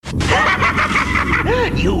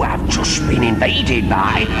You have just been invaded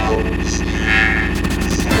by...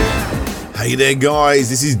 Hey there guys,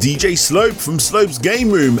 this is DJ Slope from Slope's Game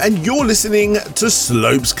Room and you're listening to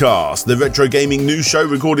Slope's Cast, the retro gaming news show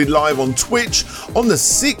recorded live on Twitch on the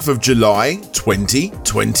 6th of July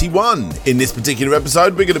 2021. In this particular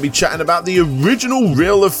episode we're going to be chatting about the original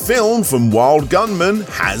reel of film from Wild Gunman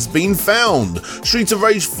has been found. Streets of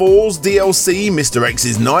Rage 4's DLC Mr.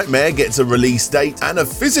 X's Nightmare gets a release date and a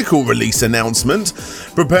physical release announcement.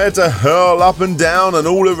 Prepare to hurl up and down and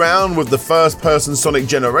all around with the first person Sonic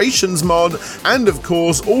Generations mod, and of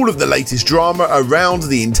course all of the latest drama around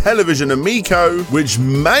the Intellivision Amico, which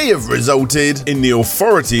may have resulted in the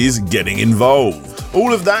authorities getting involved.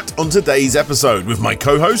 All of that on today's episode with my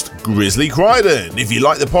co-host Grizzly Crichton. If you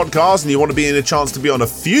like the podcast and you want to be in a chance to be on a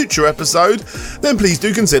future episode, then please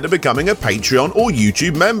do consider becoming a Patreon or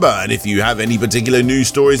YouTube member. And if you have any particular news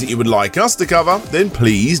stories that you would like us to cover, then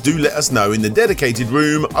please do let us know in the dedicated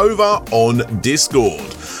room over on Discord.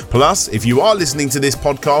 Plus, if you are listening to this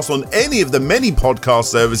podcast on any of the many podcast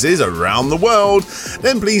services around the world,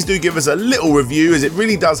 then please do give us a little review, as it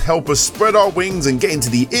really does help us spread our wings and get into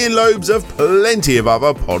the earlobes of plenty of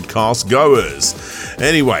other podcast goers.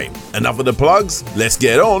 Anyway, enough of the plugs, let's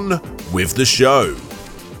get on with the show.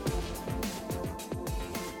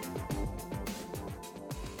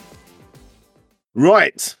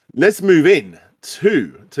 Right, let's move in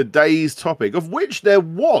to today's topic, of which there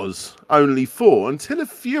was only 4 until a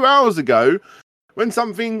few hours ago, when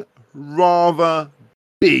something rather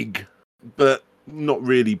big, but not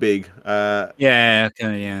really big. Yeah.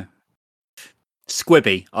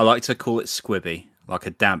 Squibby. I like to call it squibby, like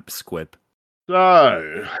a damp squib.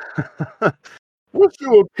 So, what's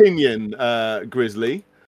your opinion, Grizzly,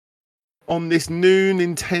 on this new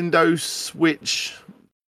Nintendo Switch?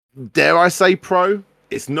 Dare I say Pro?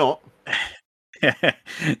 It's not.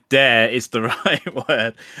 Dare is the right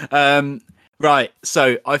word. Right,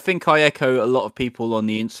 so I think I echo a lot of people on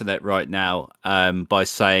the internet right now by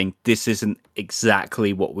saying this isn't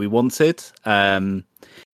exactly what we wanted.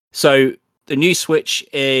 So the new Switch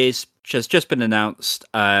has just been announced,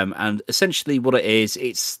 and essentially what it is,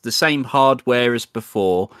 it's the same hardware as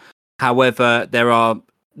before. However, there are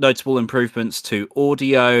notable improvements to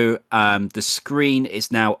audio. The screen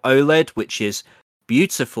is now OLED, which is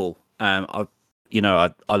beautiful. I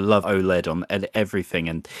love OLED on everything,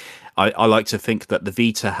 and I like to think that the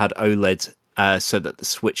Vita had OLED so that the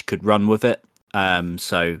Switch could run with it.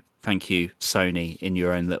 So thank you, Sony, in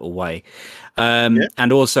your own little way.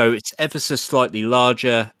 And also, it's ever so slightly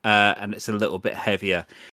larger, and it's a little bit heavier,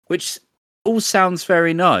 which all sounds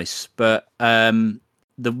very nice. But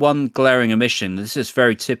the one glaring omission, this is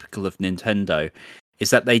very typical of Nintendo, is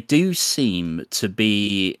that they do seem to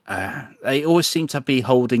be, they always seem to be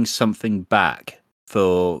holding something back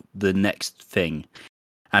for the next thing.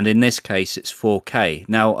 And in this case, it's 4K.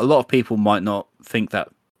 Now, a lot of people might not think that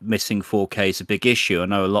missing 4K is a big issue. I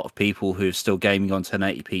know a lot of people who are still gaming on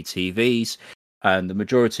 1080p TVs, and the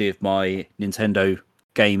majority of my Nintendo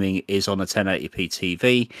gaming is on a 1080p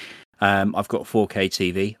TV. I've got a 4K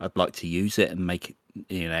TV. I'd like to use it and make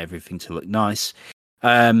everything to look nice.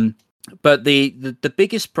 But the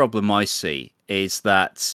biggest problem I see is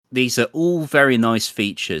that these are all very nice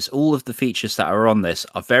features. All of the features that are on this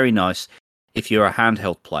are very nice if you're a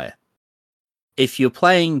handheld player. If you're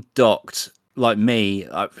playing docked, like me,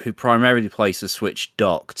 who primarily plays the Switch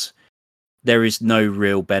docked, there is no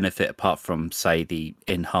real benefit apart from, say, the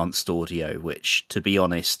enhanced audio, which, to be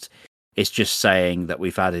honest, is just saying that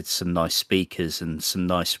we've added some nice speakers and some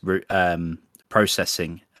nice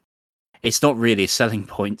processing. It's not really a selling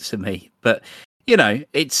point to me, but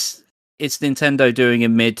it's Nintendo doing a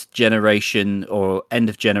mid-generation or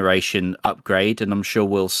end-of-generation upgrade, and I'm sure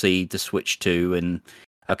we'll see the Switch 2 in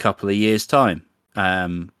a couple of years' time.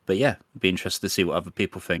 But yeah, it'd be interested to see what other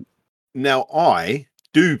people think. Now, I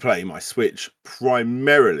do play my Switch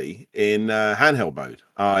primarily in handheld mode.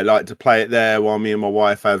 I like to play it there while me and my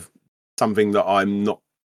wife have something that I'm not,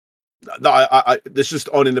 that I that's just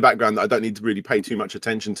on in the background that I don't need to really pay too much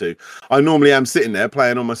attention to. I normally am sitting there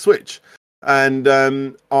playing on my Switch, and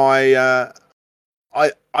I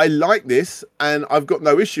like this, and I've got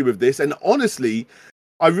no issue with this. And honestly,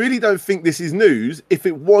 I really don't think this is news if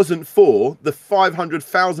it wasn't for the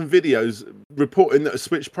 500,000 videos reporting that a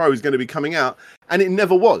Switch Pro is going to be coming out, and it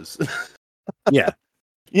never was. Yeah.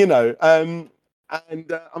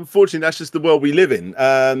 And unfortunately, that's just the world we live in.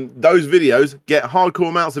 Those videos get hardcore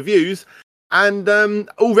amounts of views, and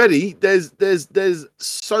already there's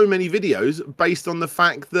so many videos based on the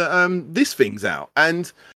fact that this thing's out,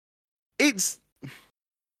 and it's.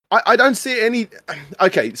 I don't see any.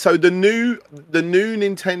 Okay, so the new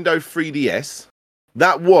Nintendo 3DS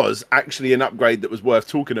that was actually an upgrade that was worth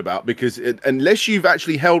talking about, because unless you've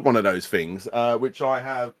actually held one of those things, which I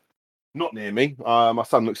have not near me, my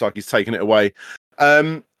son looks like he's taking it away.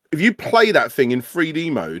 If you play that thing in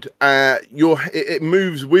 3D mode, it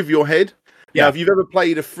moves with your head. Yeah. Now, if you've ever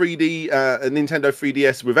played a 3D, a Nintendo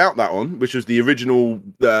 3DS without that on, which was the original,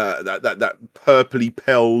 that purpley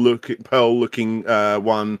pearl looking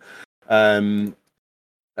one.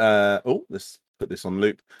 Let's put this on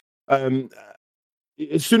loop.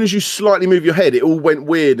 As soon as you slightly move your head, it all went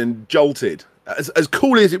weird and jolted. As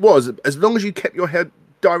cool as it was, as long as you kept your head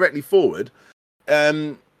directly forward,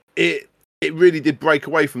 it really did break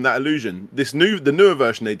away from that illusion. The newer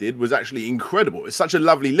version they did was actually incredible. It's such a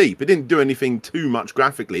lovely leap. It didn't do anything too much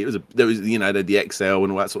graphically. There was the XL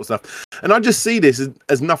and all that sort of stuff. And I just see this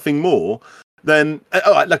as nothing more than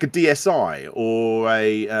like a DSi or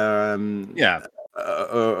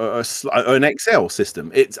an XL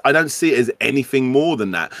system. I don't see it as anything more than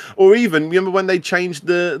that. Or even remember when they changed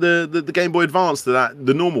the Game Boy Advance to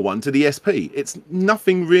the normal one to the SP. It's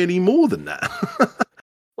nothing really more than that.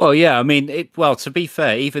 Well, yeah, I mean, to be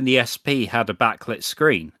fair, even the SP had a backlit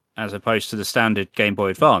screen as opposed to the standard Game Boy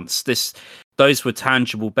Advance. Those were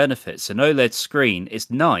tangible benefits. An OLED screen is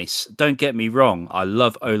nice. Don't get me wrong. I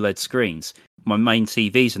love OLED screens. My main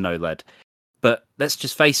TV's an OLED. But let's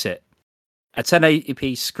just face it, a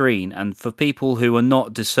 1080p screen, and for people who are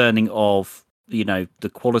not discerning of, the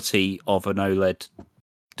quality of an OLED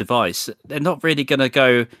device, they're not really going to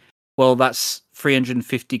go, well, that's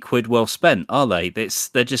 350 quid well spent, are they?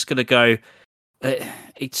 They're just going to go,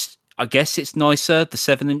 I guess it's nicer. The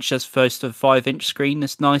 7-inch as opposed to a 5-inch screen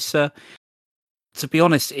is nicer. To be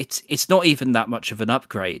honest, it's not even that much of an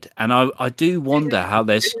upgrade. And I do wonder how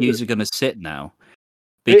their SKUs are going to sit now.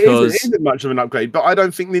 Because it isn't much of an upgrade, but I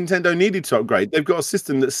don't think Nintendo needed to upgrade. They've got a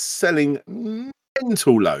system that's selling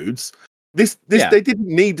mental loads. They didn't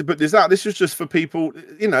need to put this out. This was just for people,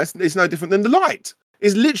 it's no different than the Lite.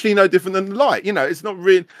 It's literally no different than the Lite. It's not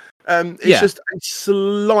really. It's just a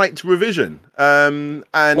slight revision. I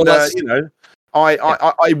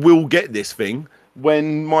will get this thing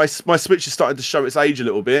when my Switch is starting to show its age a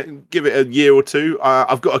little bit. Give it a year or two.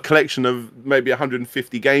 I've got a collection of maybe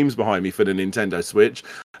 150 games behind me for the Nintendo Switch.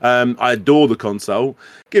 I adore the console.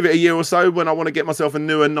 Give it a year or so. When I want to get myself a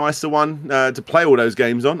newer, nicer one to play all those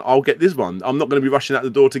games on, I'll get this one. I'm not going to be rushing out the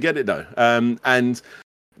door to get it though. And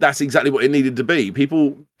that's exactly what it needed to be.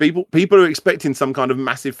 People are expecting some kind of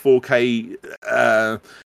massive 4K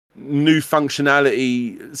new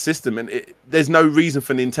functionality system, and there's no reason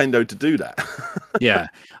for Nintendo to do that. Yeah,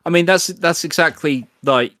 I mean that's exactly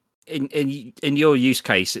like in your use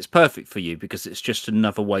case, it's perfect for you because it's just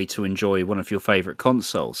another way to enjoy one of your favorite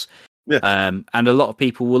consoles. Yeah. And a lot of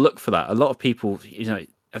people will look for that. A lot of people,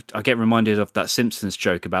 I get reminded of that Simpsons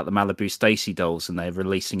joke about the Malibu Stacy dolls, and they're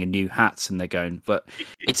releasing a new hat, and they're going, but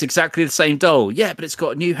it's exactly the same doll. Yeah, but it's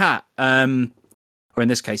got a new hat. Or in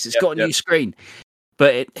this case, it's got a new screen.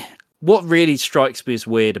 But what really strikes me as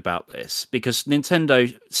weird about this, because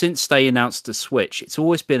Nintendo, since they announced the Switch, it's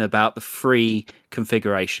always been about the free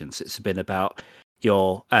configurations. It's been about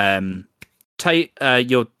your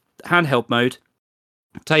your handheld mode,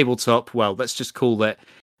 tabletop. Well, let's just call it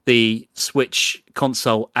the Switch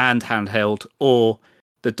console and handheld, or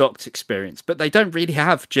the docked experience. But they don't really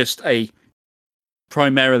have just a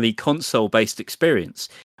primarily console-based experience.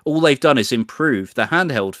 All they've done is improve the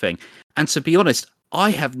handheld thing. And to be honest,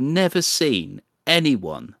 I have never seen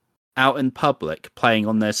anyone out in public playing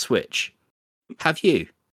on their Switch. Have you?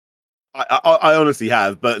 I honestly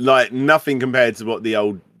have, but like nothing compared to what the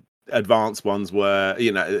old advanced ones were.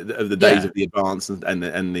 Of the days of the advance and the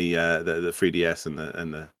 3DS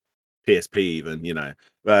and the PSP even. The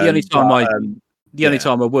only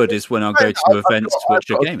time I would is when I go to events to watch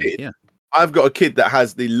a gaming. Yeah, I've got a kid that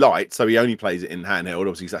has the Lite, so he only plays it in handheld.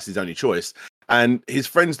 Obviously, that's his only choice. And his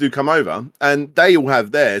friends do come over, and they all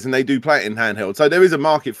have theirs, and they do play it in handheld. So there is a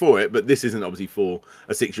market for it, but this isn't obviously for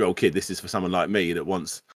a 6-year-old kid. This is for someone like me that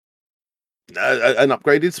wants an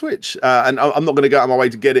upgraded Switch. And I'm not going to go out of my way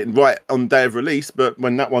to get it right on day of release, but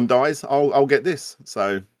when that one dies, I'll get this.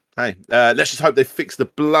 So hey, let's just hope they fix the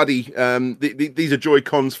bloody. These are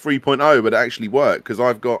Joy-Cons 3.0, but it actually work, because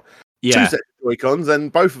I've got two sets of Joy-Cons,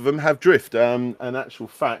 and both of them have drift. And actual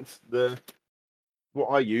fact, what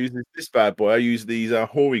I use is this bad boy. I use these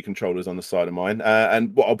Hori controllers on the side of mine,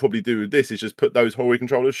 and what I'll probably do with this is just put those Hori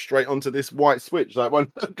controllers straight onto this white Switch. That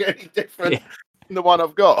won't look any different than the one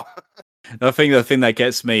I've got. I think the thing that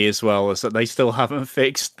gets me as well is that they still haven't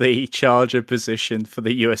fixed the charger position for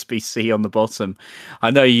the USB-C on the bottom.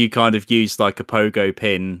 I know you kind of use like a pogo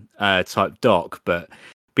pin type dock, but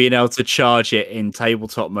being able to charge it in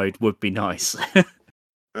tabletop mode would be nice.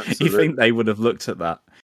 You think they would have looked at that?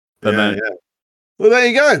 But Yeah, no. yeah. Well, there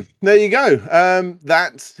you go. There you go.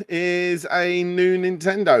 That is a new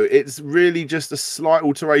Nintendo. It's really just a slight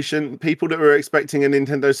alteration. People that were expecting a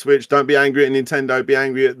Nintendo Switch, don't be angry at Nintendo. Be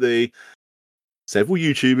angry at the several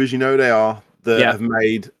YouTubers, you know they are, that have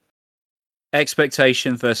made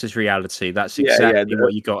expectation versus reality. That's exactly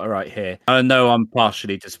what you got right here. I know I'm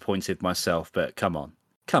partially disappointed myself, but come on.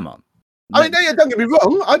 I mean, don't get me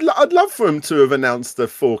wrong. I'd love for him to have announced the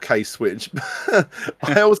 4K Switch.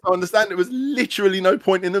 I also understand there was literally no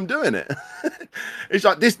point in them doing it. It's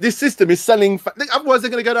like this system is selling. Otherwise,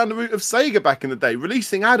 they're going to go down the route of Sega back in the day,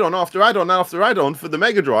 releasing add-on after add-on after add-on for the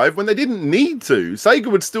Mega Drive when they didn't need to. Sega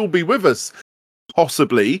would still be with us,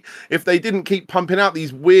 possibly, if they didn't keep pumping out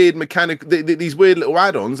these weird these weird little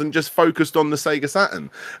add-ons and just focused on the Sega Saturn.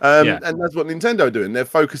 And that's what Nintendo are doing. They're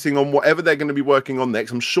focusing on whatever they're going to be working on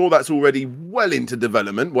next. I'm sure that's already well into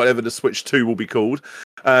development, whatever the Switch 2 will be called.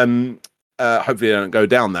 Hopefully they don't go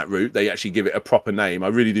down that route. They actually give it a proper name. I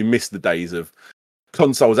really do miss the days of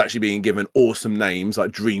consoles actually being given awesome names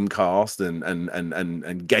like Dreamcast and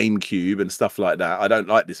GameCube and stuff like that. I don't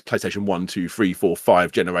like this PlayStation 1, 2, 3, 4,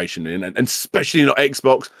 5 generation and especially not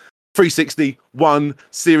Xbox 360, 1,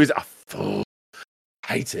 Series. I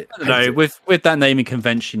hate it. No, with that naming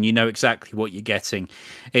convention, you know exactly what you're getting.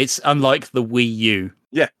 It's unlike the Wii U.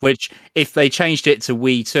 Yeah. Which, if they changed it to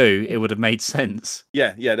Wii 2, it would have made sense.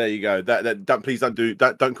 Yeah, there you go. Please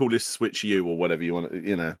don't call this Switch U or whatever you want,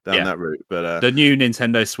 down that route. But the new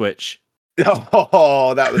Nintendo Switch.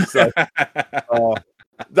 Oh, that was so.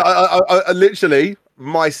 I literally,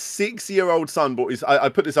 my 6-year-old son bought his. I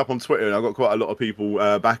put this up on Twitter, and I got quite a lot of people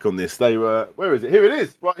back on this. They were, where is it? Here it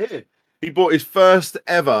is, right here. He bought his first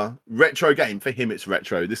ever retro game. For him, it's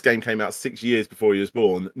retro. This game came out 6 years before he was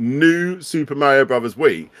born. New Super Mario Brothers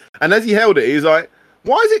Wii. And as he held it, he's like,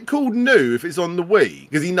 why is it called new if it's on the Wii?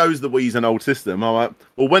 Because he knows the Wii's an old system. I'm like,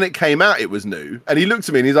 well, when it came out, it was new. And he looked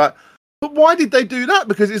at me and he's like, but why did they do that?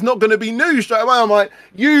 Because it's not going to be new straight away. I'm like,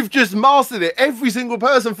 you've just mastered it. Every single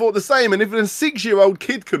person thought the same. And if a 6-year-old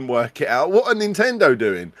kid can work it out, what are Nintendo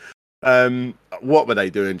doing? What were they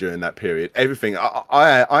doing during that period? Everything.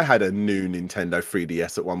 I had a new Nintendo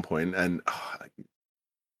 3DS at one point, and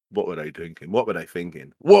what were they thinking? What were they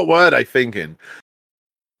thinking?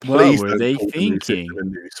 Please, what were they thinking? A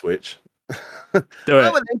new Switch. What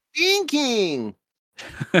were they thinking?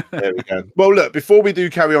 There we go. Well, look, before we do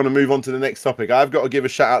carry on and move on to the next topic, I've got to give a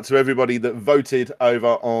shout out to everybody that voted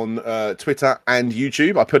over on Twitter and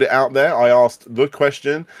YouTube. I put it out there. I asked the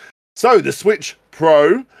question. So, the Switch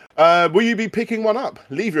Pro, will you be picking one up?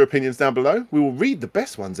 Leave your opinions down below. We will read the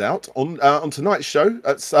best ones out on tonight's show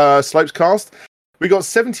at Slopescast. We got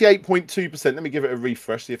 78.2%. Let me give it a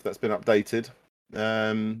refresh, see if that's been updated.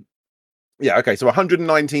 Yeah, okay. So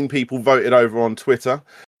 119 people voted over on Twitter.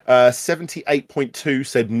 78.2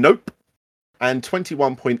 said nope, and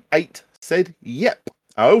 21.8 said yep.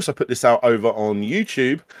 I also put this out over on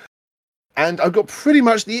YouTube, and I've got pretty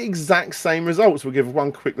much the exact same results. We'll give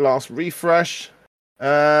one quick last refresh.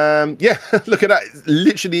 Yeah, look at that. It's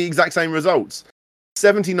literally the exact same results.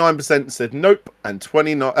 79% said nope, and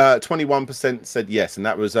 21% said yes, and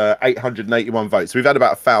that was 881 votes. So we've had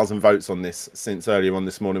about 1,000 votes on this since earlier on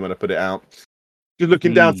this morning when I put it out. Just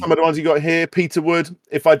looking down some of the ones you got here. Peter Wood,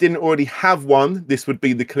 if I didn't already have one, this would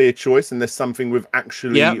be the clear choice, and there's something with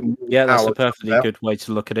actually... Yeah, that's a perfectly good way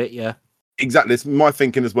to look at it, yeah. Exactly, it's my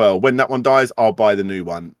thinking as well. When that one dies, I'll buy the new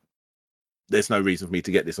one. There's no reason for me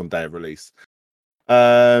to get this on day of release.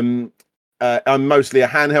 I'm mostly a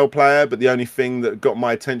handheld player, but the only thing that got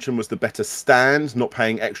my attention was the better stand, not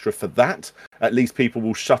paying extra for that. At least people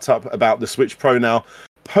will shut up about the Switch Pro now.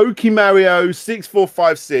 Pokemario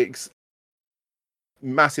 6456,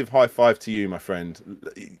 massive high five to you, my friend.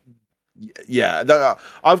 Yeah,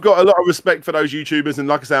 I've got a lot of respect for those YouTubers, and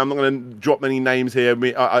like I say, I'm not going to drop many names here.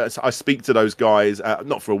 I speak to those guys,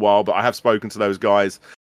 not for a while, but I have spoken to those guys.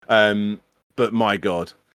 But my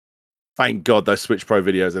God, thank God those Switch Pro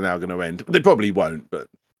videos are now going to end. They probably won't, but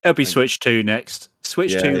it'll be Switch 2 next.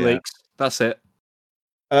 Switch 2 leaks. That's it.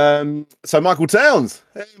 So Michael Towns.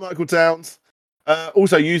 Hey, Michael Towns.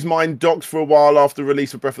 Also used mine docked for a while after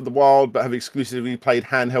release of Breath of the Wild, but have exclusively played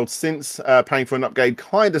handheld since. Paying for an upgrade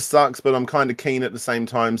kind of sucks, but I'm kind of keen at the same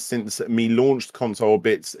time since me launched console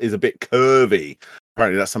bits is a bit curvy.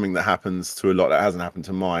 Apparently that's something that happens to a lot that hasn't happened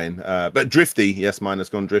to mine. But drifty, yes, mine has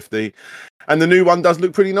gone drifty. And the new one does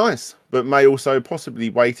look pretty nice, but may also possibly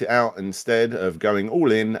wait it out instead of going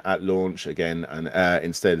all in at launch again, and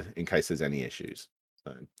instead in case there's any issues.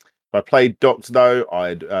 So if I played docked though,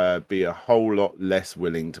 I'd be a whole lot less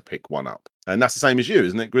willing to pick one up. And that's the same as you,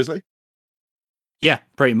 isn't it, Grizzly? Yeah,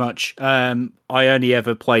 pretty much. I only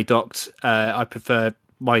ever play docked. I prefer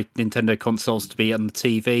my Nintendo consoles to be on the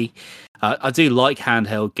TV. I do like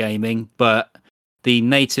handheld gaming, but the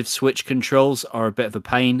native Switch controls are a bit of a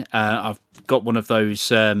pain. I've got one of those,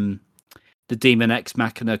 the Demon X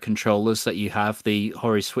Machina controllers that you have, the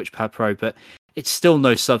Hori Switchpad Pro, but it's still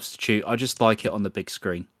no substitute. I just like it on the big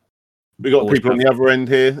screen. We got Always people on the other end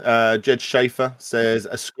here. Jed Schaefer says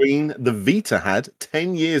a screen the Vita had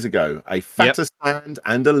 10 years ago, a fatter stand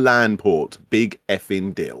and a LAN port. Big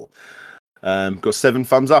effing deal. Got 7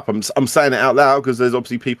 thumbs up. I'm saying it out loud because there's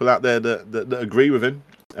obviously people out there that agree with him.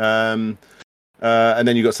 And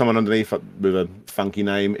then you got someone underneath with a funky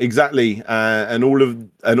name. Exactly. And all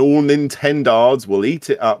Nintendards will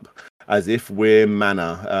eat it up as if we're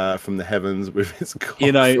manna from the heavens with its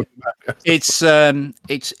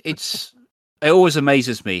it always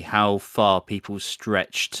amazes me how far people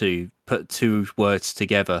stretch to put 2 words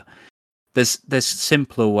together. There's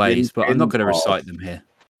simpler ways, but I'm not going to recite them here.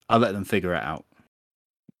 I'll let them figure it out.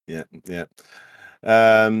 Yeah.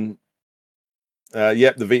 The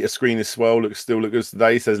Vita screen is swell. Still look good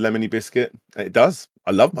today, says Lemony Biscuit. It does.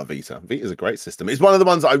 I love my Vita. Vita's a great system. It's one of the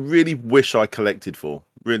ones that I really wish I collected for.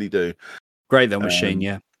 Really do. Great little machine,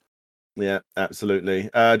 yeah. Yeah, absolutely.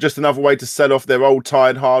 Just another way to sell off their old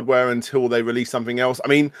tired hardware until they release something else. I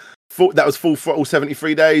mean, that was full throttle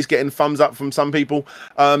 73 days, getting thumbs up from some people.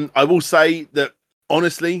 I will say that,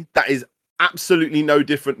 honestly, that is absolutely no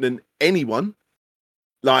different than anyone.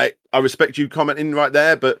 Like, I respect you commenting right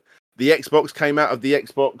there, but the Xbox came out of the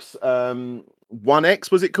Xbox One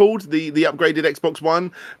X, was it called? The upgraded Xbox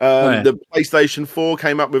One. The PlayStation 4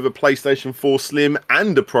 came up with a PlayStation 4 Slim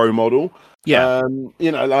and a Pro model. Yeah.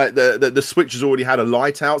 Like the Switch has already had a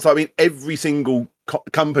light out. So I mean, every single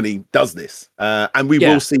company does this, and we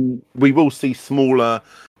will see smaller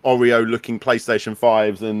Oreo looking PlayStation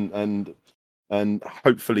 5s and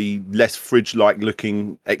hopefully less fridge-like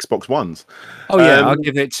looking Xbox Ones. Oh yeah, I'll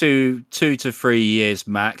give it 2 to 3 years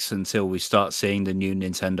max until we start seeing the new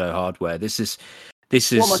Nintendo hardware. This is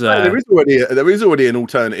there is already an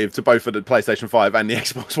alternative to both of the PlayStation 5 and the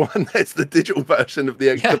Xbox One. It's the digital version of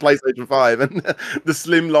the PlayStation 5 and the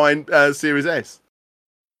Slimline Series S.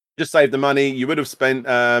 Just save the money you would have spent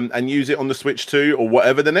and use it on the Switch 2 or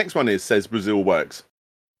whatever the next one is, says Brazil Works.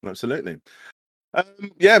 Absolutely.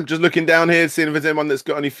 I'm just looking down here, seeing if there's anyone that's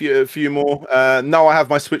got a few more. No, I have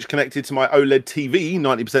my Switch connected to my OLED TV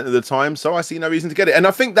 90% of the time, so I see no reason to get it. And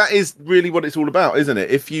I think that is really what it's all about, isn't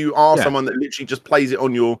it? If you are someone that literally just plays it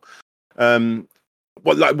on your,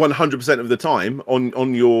 100% of the time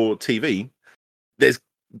on your TV, there's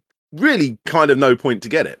really kind of no point to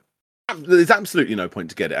get it. There's absolutely no point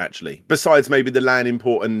to get it, actually. Besides maybe the LAN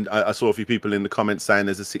import, and I saw a few people in the comments saying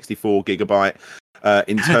there's a 64 gigabyte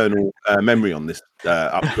internal memory on this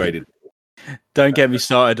upgraded. Don't get me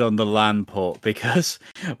started on the LAN port, because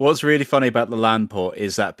what's really funny about the LAN port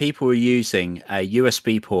is that people are using a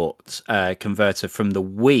USB port converter from the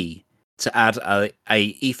Wii to add a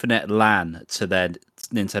Ethernet LAN to their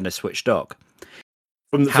Nintendo Switch dock.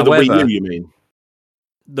 For the Wii U, you mean?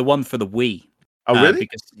 The one for the Wii. Oh, really?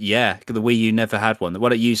 Because the Wii U never had one. The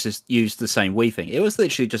one it used the same Wii thing. It was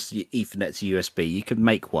literally just Ethernet to USB. You could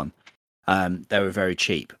make one. They were very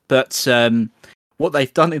cheap. But what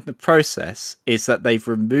they've done in the process is that they've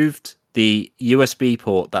removed the USB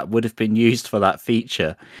port that would have been used for that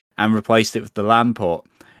feature and replaced it with the LAN port.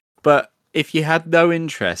 But if you had no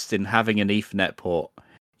interest in having an Ethernet port,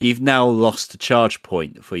 you've now lost a charge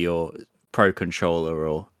point for your Pro controller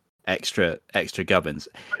or extra gubbins.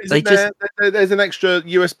 There's an extra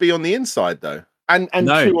USB on the inside though, and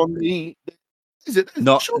no, 2 on the. Is it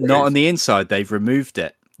not on the inside? They've removed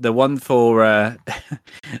it. The one for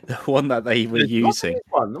the one that they were using.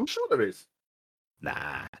 I'm sure there is.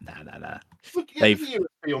 Nah. They've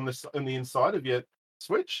USB on the inside of your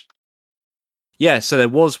Switch. Yeah, so there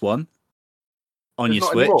was one on your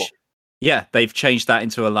Switch. Anymore. Yeah, they've changed that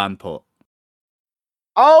into a LAN port.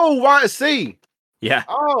 Oh, right, I see. Yeah.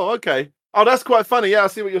 Oh, okay. Oh, that's quite funny. Yeah, I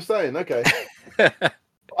see what you're saying. Okay.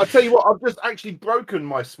 I'll tell you what, I've just actually broken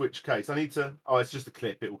my Switch case. I need to. Oh, it's just a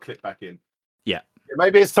clip. It will clip back in. Yeah.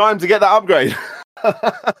 Maybe it's time to get that upgrade.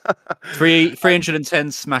 310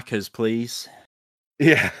 smackers, please.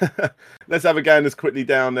 Yeah. Let's have a go as quickly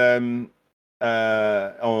down on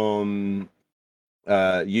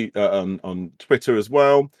Twitter as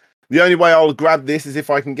well. The only way I'll grab this is if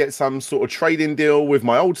I can get some sort of trade-in deal with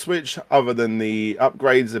my old Switch, other than the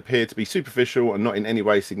upgrades appear to be superficial and not in any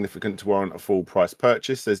way significant to warrant a full price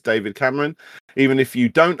purchase, says David Cameron. Even if you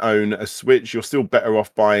don't own a Switch, you're still better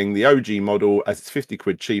off buying the OG model, as it's 50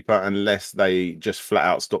 quid cheaper, unless they just flat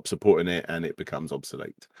out stop supporting it and it becomes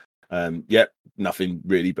obsolete. Yep, nothing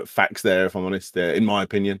really but facts there, if I'm honest, in my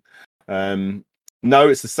opinion. No,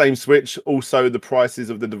 it's the same Switch. Also, the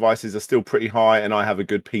prices of the devices are still pretty high, and I have a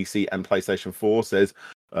good PC and PlayStation 4, says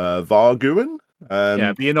Varguren.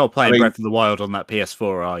 Yeah, but you're not playing Breath of the Wild on that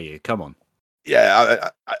PS4, are you? Come on. Yeah,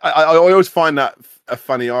 I always find that a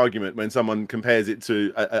funny argument when someone compares it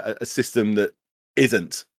to a system that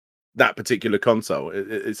isn't that particular console.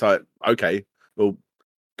 It's like, okay, well,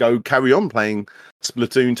 go carry on playing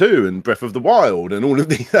Splatoon 2 and Breath of the Wild and all of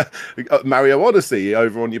the Mario Odyssey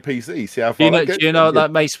over on your PC. See how far Do you know what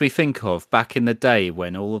that makes me think of? Back in the day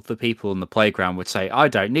when all of the people on the playground would say, I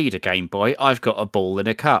don't need a Game Boy, I've got a ball in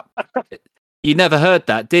a cup. You never heard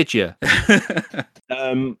that, did you?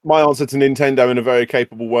 My answer to Nintendo in the very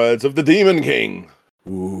capable words of the Demon King.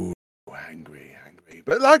 Ooh, angry.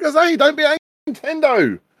 But like I say, don't be angry,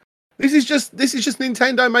 Nintendo. This is just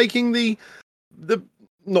Nintendo making the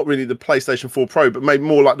not really the PlayStation 4 Pro, but maybe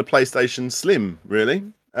more like the PlayStation Slim, really.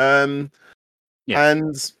 And be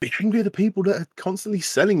angry at the people that are constantly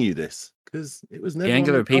selling you this, because it was never. Be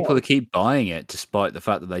angry at people that keep buying it despite the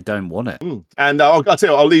fact that they don't want it. And I'll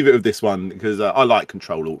tell you, I'll leave it with this one because I like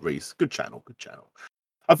Control Alt Reese. Good channel.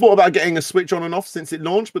 I thought about getting a Switch on and off since it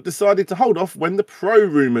launched, but decided to hold off when the Pro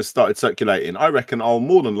rumors started circulating. I reckon I'll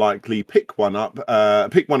more than likely pick one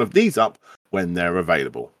of these up when they're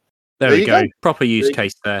available. There you go. Proper use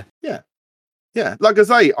case there. Yeah. Like I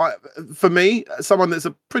say, for me, someone that's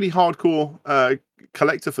a pretty hardcore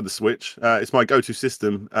collector for the Switch, it's my go-to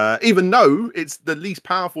system. Even though it's the least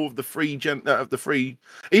powerful of the free even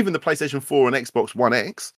the PlayStation 4 and Xbox One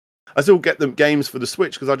X, I still get them games for the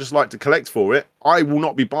Switch because I just like to collect for it. I will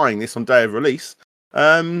not be buying this on day of release.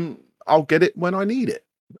 I'll get it when I need it.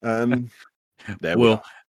 There we are.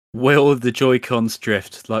 Will the Joy-Cons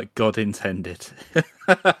drift like God intended?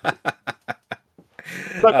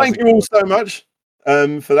 So thank you all so much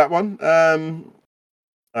for that one.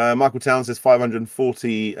 Michael Town says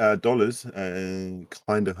 $540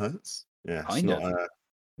 kind of hurts. Yeah, it's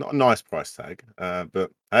not a nice price tag, but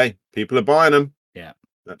hey, people are buying them. Yeah,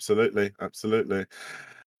 absolutely.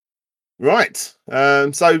 Right.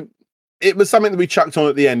 So it was something that we chucked on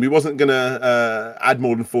at the end. We wasn't going to add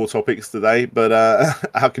more than 4 topics today, but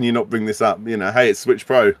how can you not bring this up? You know, hey, it's Switch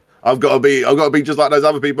Pro. I've got to be just like those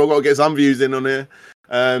other people. I've got to get some views in on here.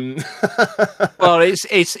 Well,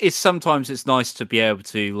 it's sometimes it's nice to be able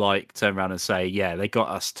to like turn around and say, yeah, they got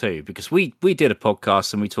us too, because we did a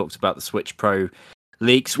podcast and we talked about the Switch Pro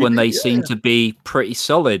leaks when they seem to be pretty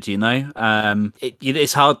solid, you know.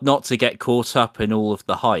 It's hard not to get caught up in all of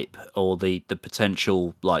the hype or the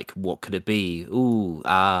potential, like, what could it be?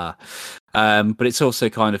 But it's also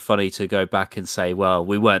kind of funny to go back and say, well,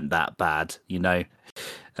 we weren't that bad, you know.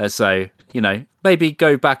 So, you know, maybe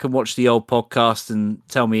go back and watch the old podcast and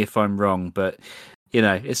tell me if I'm wrong. But, you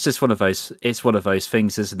know, it's just one of those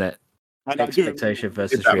things, isn't it? And expectation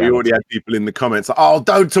versus reality. We already had people in the comments,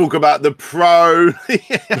 don't talk about the Pro.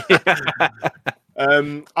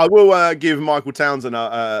 I will give Michael Townsend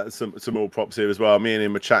some more props here as well. Me and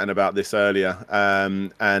him were chatting about this earlier, I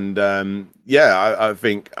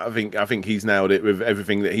think he's nailed it with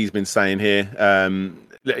everything that he's been saying here.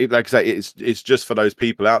 Like I say, it's just for those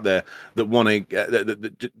people out there that want to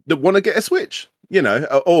get a Switch, you know,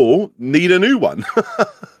 or need a new one.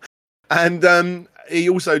 And he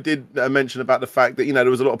also did mention about the fact that, you know,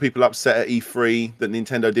 there was a lot of people upset at E3 that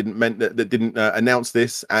Nintendo didn't announce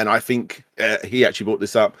this, and I think he actually brought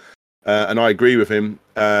this up, and I agree with him.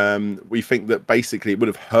 We think that basically it would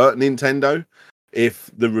have hurt Nintendo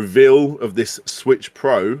if the reveal of this Switch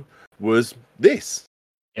Pro was this.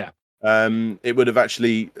 It would have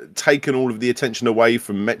actually taken all of the attention away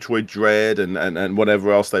from Metroid Dread and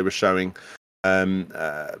whatever else they were showing,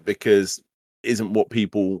 because isn't what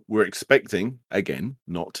people were expecting. Again,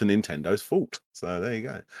 not to Nintendo's fault. So there you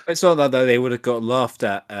go. It's not that they would have got laughed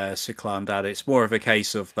at, Dad. It's more of a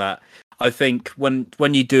case of that. I think when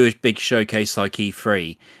you do a big showcase like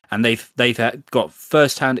E3, and they've got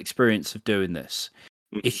first-hand experience of doing this.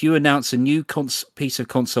 If you announce a new piece of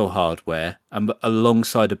console hardware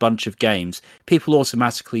alongside a bunch of games, people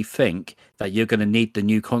automatically think that you're going to need the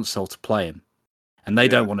new console to play them. And they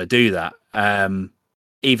don't want to do that.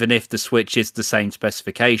 Even if the Switch is the same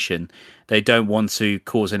specification, they don't want to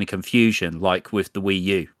cause any confusion like with the Wii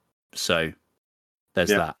U. So there's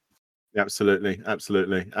that. Absolutely.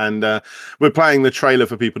 And we're playing the trailer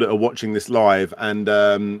for people that are watching this live,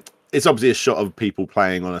 and it's obviously a shot of people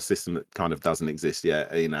playing on a system that kind of doesn't exist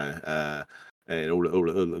yet, you know,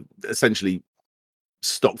 all essentially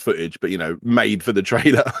stock footage, but, you know, made for the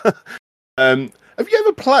trailer. Have you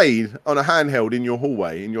ever played on a handheld in your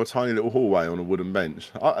hallway, in your tiny little hallway on a wooden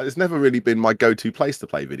bench? It's never really been my go-to place to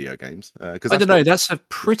play video games. Because I don't know. That's a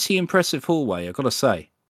pretty impressive hallway, I've got to say.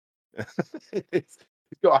 he's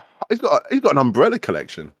got an umbrella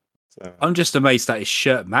collection. So. I'm just amazed that his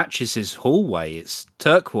shirt matches his hallway. It's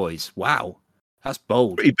turquoise. Wow, that's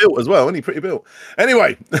bold. Pretty built as well, isn't he? Pretty built.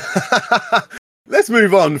 Anyway, let's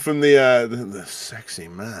move on from the sexy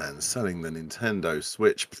man selling the Nintendo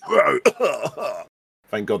Switch Pro.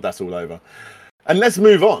 Thank God that's all over. And let's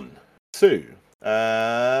move on to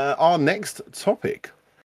our next topic,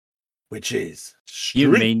 which is You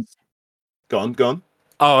mean? Go on.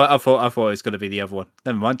 Oh, I thought it was going to be the other one.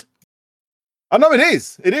 Never mind. Oh no, it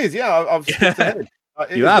is. It is. Yeah, I've skipped ahead.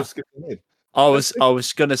 You have. Skipped ahead. I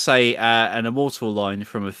was going to say an immortal line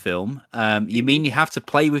from a film. You mean you have to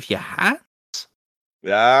play with your hands?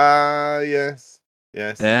 Yes.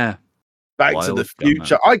 Yeah. Back to the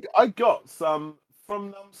Future. I got some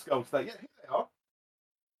from Numbskull today. Yeah, here they are.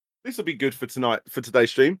 This will be good for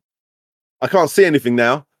today's stream. I can't see anything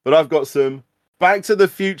now, but I've got some Back to the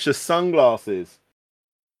Future sunglasses.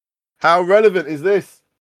 How relevant is this?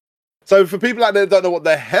 So for people out there that don't know what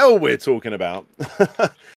the hell we're talking about,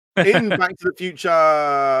 in Back to the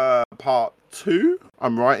Future Part 2,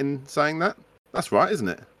 I'm right in saying that? That's right, isn't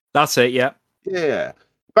it? That's it, yeah. Yeah.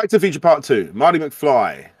 Back to the Future Part 2. Marty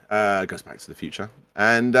McFly goes back to the future.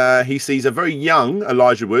 And he sees a very young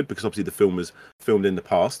Elijah Wood, because obviously the film was filmed in the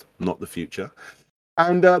past, not the future.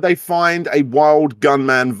 And they find a Wild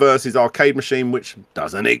Gunman versus arcade machine, which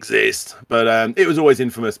doesn't exist. But it was always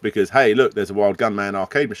infamous because, hey, look, there's a Wild Gunman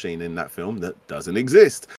arcade machine in that film that doesn't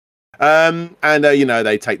exist.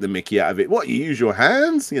 They take the mickey out of it. What, you use your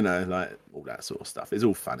hands? Like all that sort of stuff. It's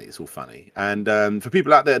all funny. And for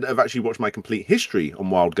people out there that have actually watched my complete history on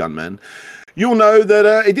Wild Gunman, you'll know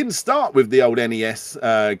that it didn't start with the old NES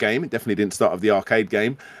game. It definitely didn't start with the arcade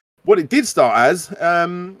game. What it did start as,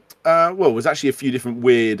 it was actually a few different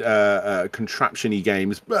weird contraption-y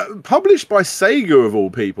games published by Sega, of all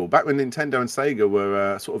people, back when Nintendo and Sega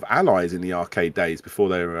were sort of allies in the arcade days, before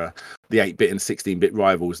they were the 8-bit and 16-bit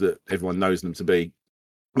rivals that everyone knows them to be.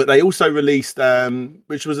 But they also released,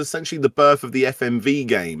 which was essentially the birth of the FMV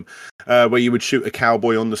game, where you would shoot a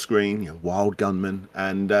cowboy on the screen, Wild Gunman,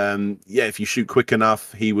 and if you shoot quick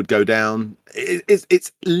enough, he would go down.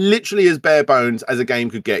 It's literally as bare bones as a game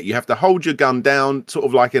could get. You have to hold your gun down, sort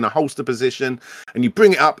of like in a holster position, and you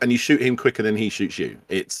bring it up and you shoot him quicker than he shoots you.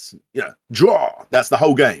 It's draw. That's the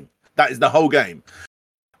whole game. That is the whole game.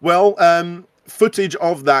 Well, footage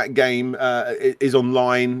of that game is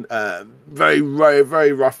online. Very, very,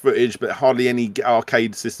 very rough footage, but hardly any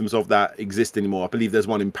arcade systems of that exist anymore. I believe there's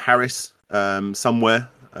one in Paris somewhere,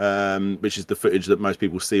 which is the footage that most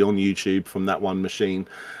people see on YouTube from that one machine.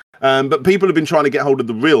 But people have been trying to get hold of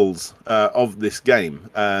the reels of this game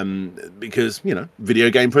because, video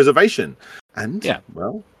game preservation. And,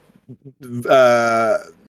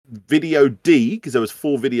 Video D, because there was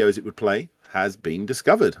 4 videos it would play, has been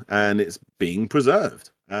discovered and it's being preserved.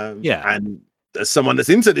 And as someone that's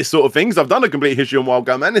into this sort of things, I've done a complete history on Wild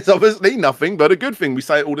Gunman. It's obviously nothing but a good thing. We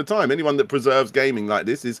say it all the time. Anyone that preserves gaming like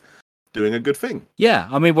this is doing a good thing. Yeah,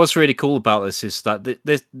 I mean, what's really cool about this is that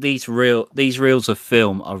these reels of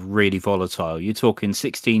film are really volatile. You're talking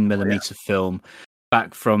 16mm film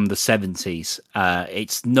back from the 70s.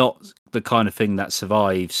 It's not the kind of thing that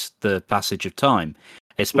survives the passage of time,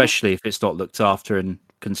 especially if it's not looked after. And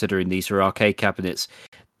considering these were arcade cabinets,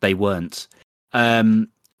 they weren't.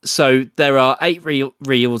 So there are 8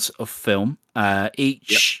 reels of film.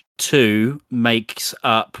 Each 2 makes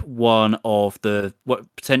up one of the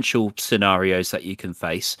potential scenarios that you can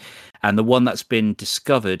face, and the one that's been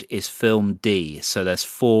discovered is film D. So there's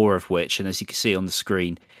 4 of which, and as you can see on the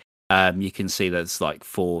screen, you can see there's like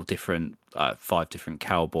 5 different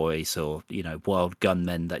cowboys or wild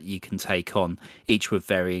gunmen that you can take on, each with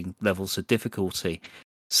varying levels of difficulty.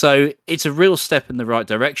 So it's a real step in the right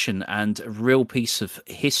direction and a real piece of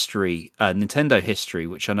history, Nintendo history,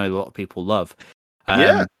 which I know a lot of people love.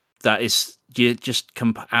 That is just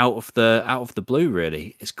come out of the blue.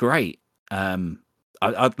 Really, it's great.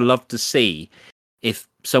 I'd love to see if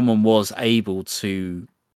someone was able to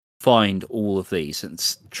find all of these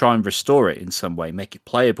and try and restore it in some way, make it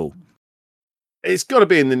playable. It's got to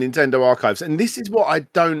be in the Nintendo archives, and this is what I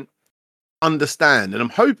don't understand. And I'm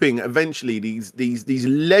hoping eventually these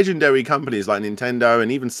legendary companies like Nintendo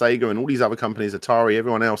and even Sega and all these other companies, Atari,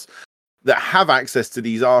 everyone else that have access to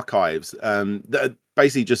these archives, that are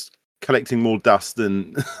basically just collecting more dust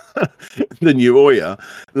than than Ouya,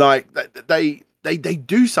 like they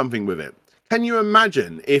do something with it. Can you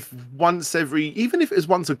imagine if even if it was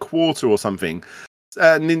once a quarter or something,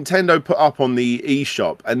 Nintendo put up on the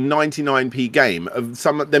eShop a 99p game of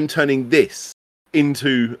some of them turning this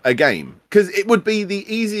into a game, because it would be the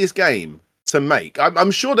easiest game to make.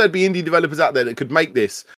 I'm sure there'd be indie developers out there that could make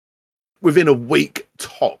this within a week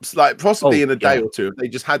tops, like possibly in a day or two, if they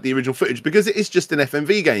just had the original footage, because it is just an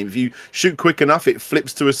FMV game. If you shoot quick enough, it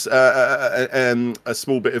flips to a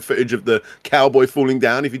small bit of footage of the cowboy falling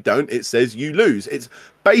down. If you don't, it says you lose. It's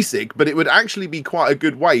basic, but it would actually be quite a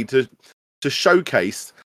good way to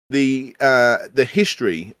showcase the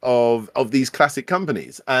history of these classic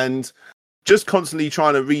companies, and just constantly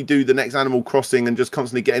trying to redo the next Animal Crossing and just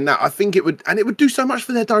constantly getting that. I think it would do so much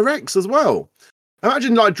for their directs as well.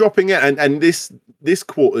 Imagine like dropping it, and this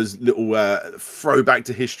quarter's little throwback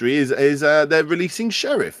to history is they're releasing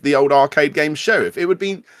Sheriff, the old arcade game Sheriff. It would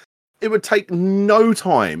take no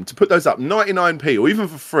time to put those up, 99p or even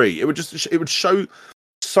for free. It would show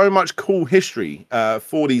so much cool history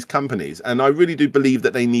for these companies, and I really do believe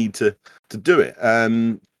that they need to do it.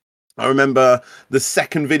 I remember the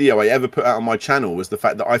second video I ever put out on my channel was the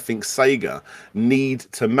fact that I think Sega need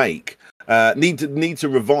to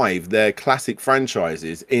revive their classic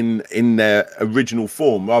franchises in their original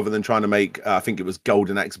form, rather than trying to make I think it was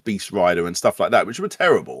Golden Axe Beast Rider and stuff like that, which were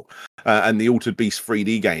terrible, and the Altered Beast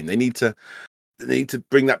 3D game. They need to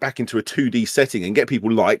bring that back into a 2D setting and get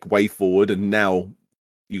people like Way Forward, and now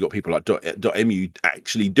you got people like .mu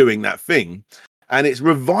actually doing that thing, and it's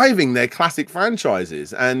reviving their classic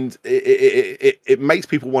franchises, and it makes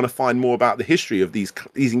people want to find more about the history of these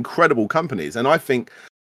incredible companies. And I think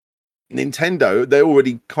Nintendo, they're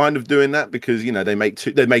already kind of doing that, because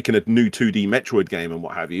they're making a new 2D Metroid game and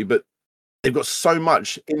what have you, but they've got so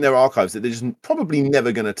much in their archives that they're just probably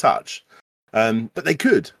never going to touch, but they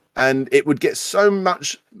could, and it would get so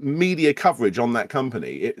much media coverage on that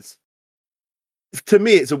company. To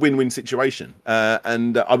me, it's a win-win situation,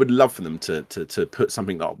 and I would love for them to put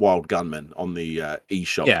something like Wild Gunman on the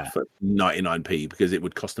eShop for 99p, because it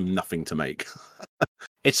would cost them nothing to make.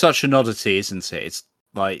 It's such an oddity, isn't it? It's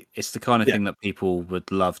like, it's the kind of thing that people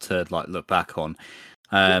would love to like look back on.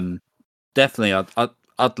 Definitely,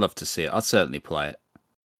 I'd love to see it. I'd certainly play it.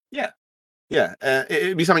 Yeah,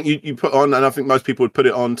 it'd be something you put on, and I think most people would put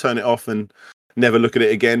it on, turn it off, and never look at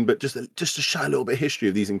it again. But just to show a little bit of history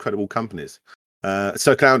of these incredible companies.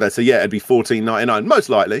 So Clown, so it'd be $14.99 most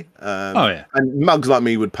likely. And mugs like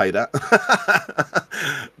me would pay that.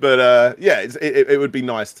 But it would be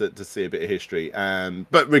nice to see a bit of history.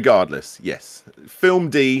 But regardless, yes, Film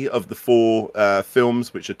D of the 4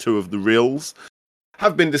 films, which are 2 of the reels,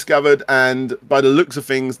 have been discovered, and by the looks of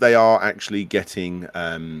things, they are actually getting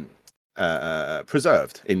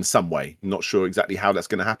preserved in some way. Not sure exactly how that's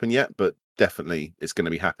going to happen yet, but definitely it's going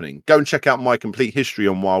to be happening. Go and check out my complete history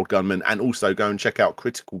on Wild Gunman, and also go and check out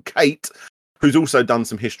Critical Kate, who's also done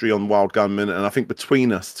some history on Wild Gunman. And I think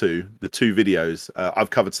between us two, the 2 videos, I've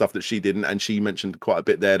covered stuff that she didn't, and she mentioned quite a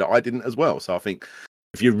bit there that I didn't as well. So I think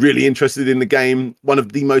if you're really interested in the game, one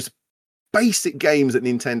of the most basic games that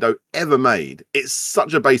Nintendo ever made, it's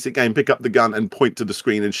such a basic game. Pick up the gun and point to the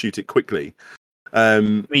screen and shoot it quickly. I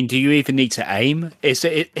mean, do you even need to aim? Is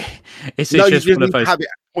it no, just you one of those... have it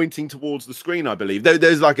pointing towards the screen, I believe.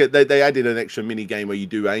 There's like they added an extra mini game where you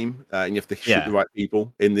do aim, and you have to shoot the right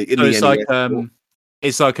people in the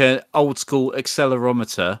it's like an old school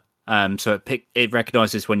accelerometer. So it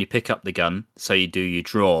recognizes when you pick up the gun, so you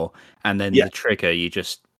draw, and then the trigger it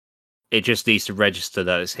just needs to register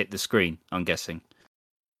that it's hit the screen, I'm guessing.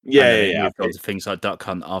 You've got things like Duck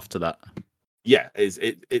Hunt after that. Yeah, it's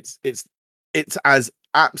as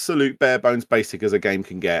absolute bare bones basic as a game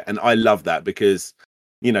can get, and I love that, because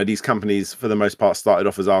these companies for the most part started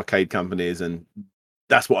off as arcade companies, and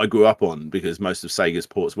that's what I grew up on, because most of Sega's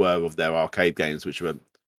ports were of their arcade games, which were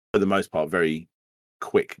for the most part very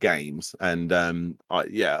quick games. And I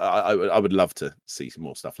would love to see some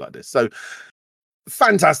more stuff like this. So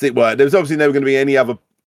fantastic work. There's obviously never going to be any other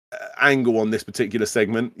angle on this particular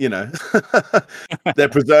segment. They're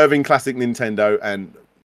preserving classic Nintendo, and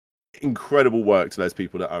incredible work to those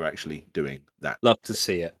people that are actually doing that. Love to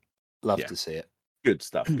see it. Love to see it. Good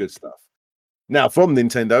stuff. Good stuff. Now, from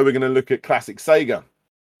Nintendo, we're going to look at classic Sega.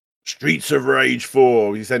 Streets of Rage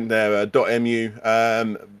 4. We sent there .mu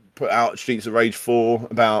put out Streets of Rage 4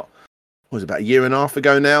 about a year and a half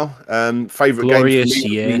ago now. Favorite glorious game for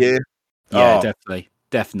me year. of the year. Yeah,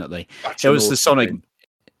 definitely. It was the Sonic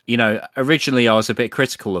game. Originally I was a bit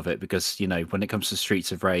critical of it, because when it comes to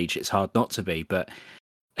Streets of Rage, it's hard not to be, but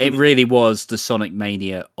it really was the Sonic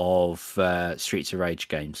Mania of Streets of Rage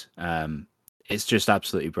games. It's just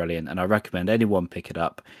absolutely brilliant, and I recommend anyone pick it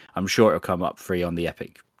up. I'm sure it'll come up free on the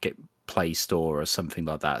Epic Play Store or something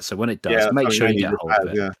like that. So when it does, make sure you get hold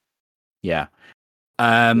of it. Yeah.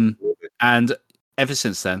 And ever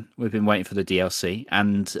since then, we've been waiting for the DLC.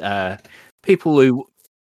 And people who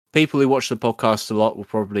watch the podcast a lot will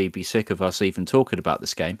probably be sick of us even talking about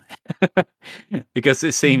this game, because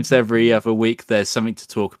it seems every other week there's something to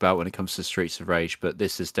talk about when it comes to Streets of Rage. But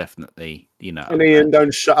this is definitely, And Ian,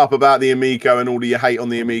 don't shut up about the Amico and all of your hate on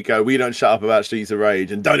the Amico. We don't shut up about Streets of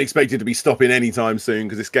Rage, and don't expect it to be stopping anytime soon,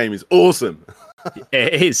 because this game is awesome.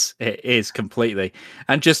 It is completely.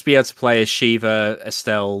 And just be able to play as Shiva,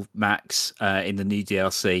 Estelle, Max in the new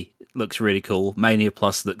DLC looks really cool. Mania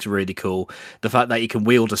Plus looks really cool. The fact that you can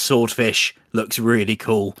wield a swordfish looks really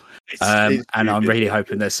cool. And I'm really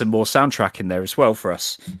hoping there's some more soundtrack in there as well for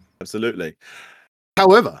us. Absolutely.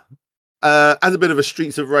 However, as a bit of a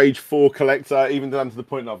Streets of Rage 4 collector, even down to the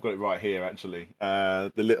point that I've got it right here, actually,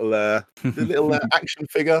 the little action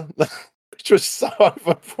figure, which was so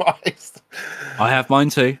overpriced. I have mine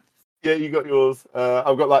too. Yeah, you got yours.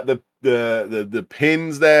 I've got like the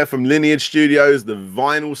pins there from Lineage Studios, the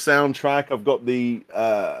vinyl soundtrack. I've got the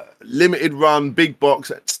limited run big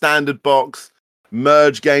box, standard box,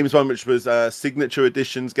 merge games one, which was signature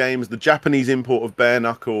editions games, the Japanese import of Bare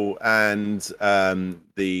Knuckle, and was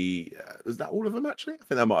that all of them actually? I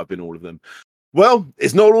think that might have been all of them. Well,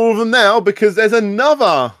 it's not all of them now, because there's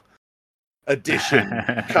another edition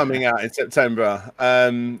coming out in September.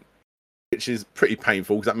 Which is pretty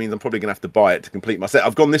painful, because that means I'm probably going to have to buy it to complete my set.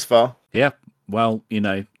 I've gone this far. Yeah, well,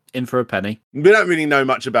 in for a penny. We don't really know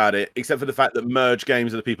much about it, except for the fact that Merge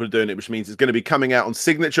Games are the people who are doing it, which means it's going to be coming out on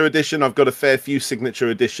Signature Edition. I've got a fair few Signature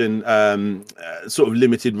Edition sort of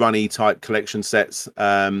limited runny type collection sets.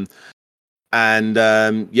 Now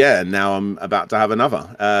I'm about to have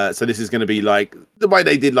another. So this is going to be like the way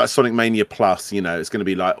they did like Sonic Mania Plus. It's going to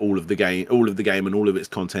be like all of the game and all of its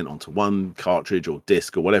content onto one cartridge or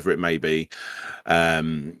disc or whatever it may be.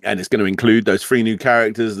 And it's going to include those 3 new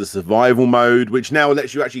characters, the survival mode, which now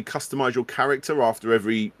lets you actually customize your character after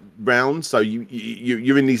every round. So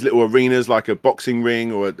you're in these little arenas like a boxing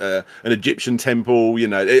ring or an Egyptian temple.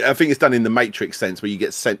 I think it's done in the Matrix sense, where you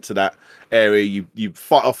get sent to that area, you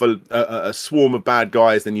fight off a swarm of bad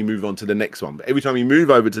guys, then you move on to the next one. But every time you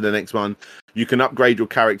move over to the next one, you can upgrade your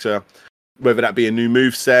character, whether that be a new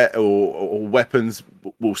move set or weapons.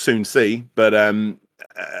 We'll soon see. But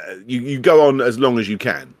you go on as long as you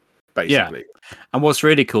can, basically. Yeah. And what's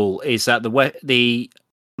really cool is that the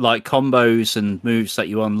like combos and moves that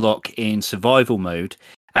you unlock in survival mode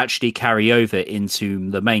actually carry over into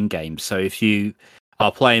the main game. So if you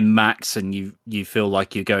are playing max and you feel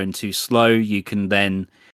like you're going too slow, you can then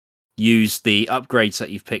use the upgrades that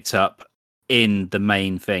you've picked up in the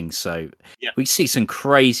main thing. So we see some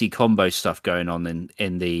crazy combo stuff going on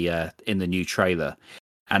in the new trailer,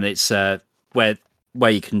 and it's where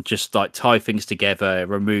you can just like tie things together. It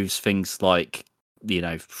removes things like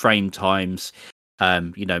frame times,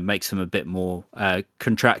 makes them a bit more,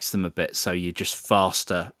 contracts them a bit, so you're just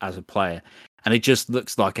faster as a player. And it just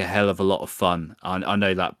looks like a hell of a lot of fun. I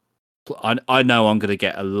know that. I know I'm going to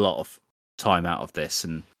get a lot of time out of this.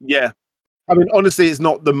 And yeah, I mean, honestly, it's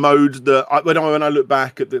not the mode that when I look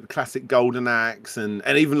back at the classic Golden Axe and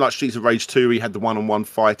even like Streets of Rage 2, we had the one-on-one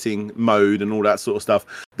fighting mode and all that sort of stuff.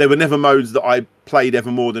 There were never modes that I played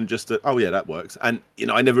ever more than just that works. And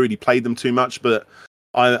I never really played them too much, but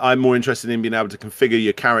I'm more interested in being able to configure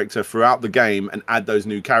your character throughout the game and add those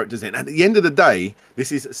new characters in. And at the end of the day,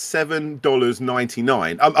 this is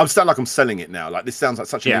 $7.99. I'm sound like I'm selling it now. Like, this sounds like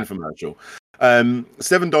such an infomercial.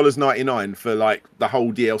 $7.99 for like the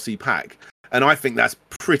whole DLC pack, and I think that's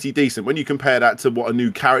pretty decent when you compare that to what a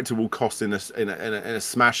new character will cost in a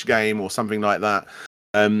Smash game or something like that.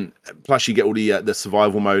 Plus, you get all the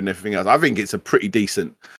survival mode and everything else. I think it's a pretty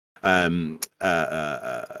decent little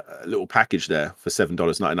package there for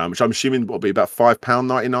 $7.99, which I'm assuming will be about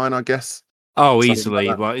 £5.99, I guess. Oh, easily.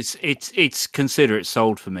 Like, well, it's consider it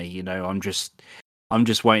sold for me. I'm just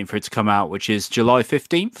waiting for it to come out, which is July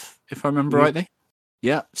 15th, if I remember rightly.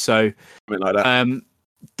 Yeah, so something like that.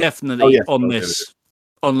 Definitely on this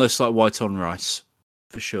like white on rice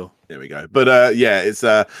for sure. There we go. But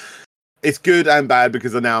it's good and bad,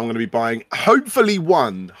 because now I'm going to be buying hopefully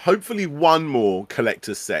one more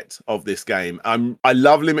collector's set of this game. I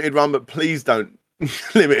love limited run, but please don't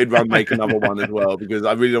limited run make another one as well, because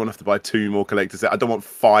I really don't want to have to buy 2 more collector's sets. I don't want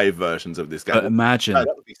 5 versions of this game. But imagine,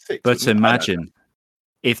 that would be 6, imagine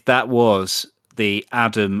if that was the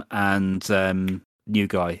Adam and new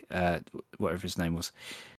guy, whatever his name was,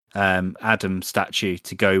 Adam statue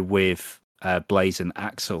to go with Blaze and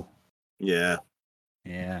Axel. Yeah.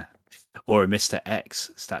 Or a Mr.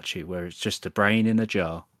 X statue where it's just a brain in a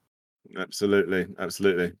jar. Absolutely.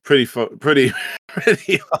 Pretty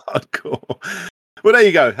hardcore. Well, there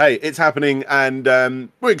you go. Hey, it's happening, and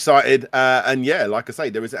we're excited. And yeah, like I say,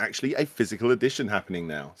 there is actually a physical edition happening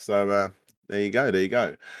now. So there you go. There you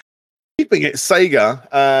go. Keeping it Sega,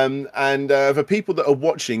 and for people that are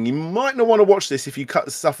watching, you might not want to watch this if you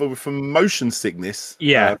suffer from motion sickness.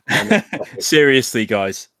 Yeah, seriously,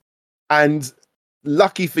 guys. And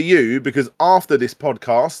lucky for you, because after this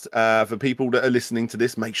podcast, for people that are listening to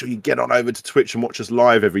this, make sure you get on over to Twitch and watch us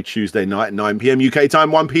live every Tuesday night at 9 p.m. UK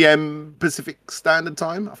time, 1 p.m. Pacific Standard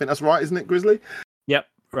Time. I think that's right, isn't it, Grizzly? Yep.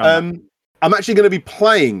 Right. I'm actually going to be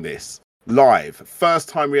playing this live, first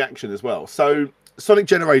time reaction as well. So, Sonic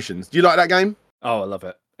Generations, do you like that game? Oh, I love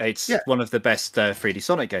it. It's one of the best 3D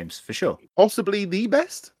Sonic games, for sure. Possibly the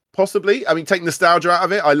best. Possibly. I mean, take nostalgia out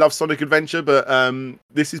of it. I love Sonic Adventure, but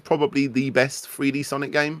this is probably the best 3D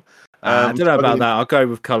Sonic game. I don't know about that. I'll go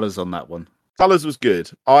with Colors on that one. Colors was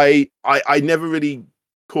good. I never really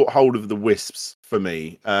caught hold of the Wisps for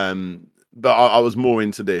me, but I was more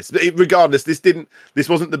into this. But regardless, this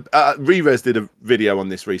wasn't the Rerez did a video on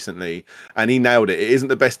this recently, and he nailed it. It isn't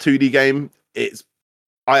the best 2D game.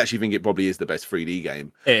 I actually think it probably is the best 3D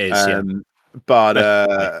game. It is,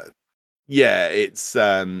 but yeah, it's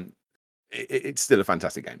still a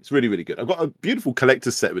fantastic game. It's really, really good. I've got a beautiful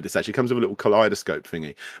collector's set with this. Actually, it comes with a little kaleidoscope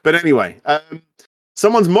thingy. But anyway,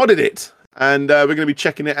 someone's modded it, and we're going to be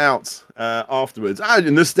checking it out afterwards.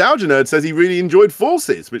 Nostalgia Nerd says he really enjoyed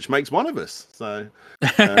Forces, which makes one of us. So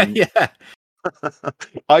yeah,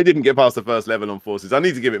 I didn't get past the first level on Forces. I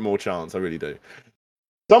need to give it more chance. I really do.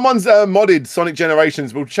 Someone's modded Sonic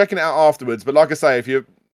Generations. We'll check it out afterwards. But like I say, if you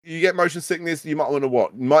get motion sickness, you might not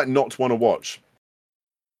want to watch.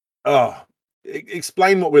 Oh,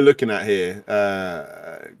 explain what we're looking at here.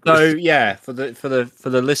 So yeah, for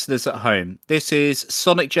the listeners at home, this is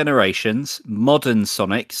Sonic Generations, modern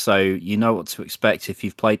Sonic. So you know what to expect if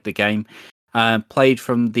you've played the game. Played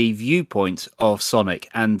from the viewpoint of Sonic,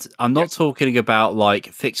 and I'm not talking about like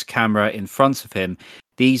fixed camera in front of him.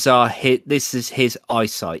 This is his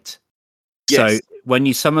eyesight. Yes. So when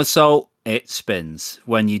you somersault, it spins.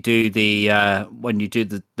 When you do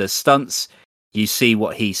the stunts, you see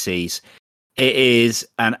what he sees. It is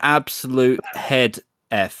an absolute head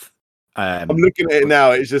F. I'm looking at it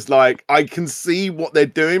now. It's just like I can see what they're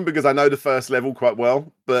doing because I know the first level quite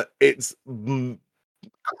well, but it's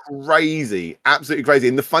crazy, absolutely crazy.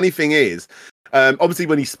 And the funny thing is, obviously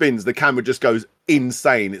when he spins, the camera just goes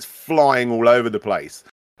insane. It's flying all over the place.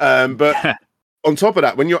 But on top of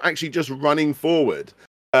that, when you're actually just running forward,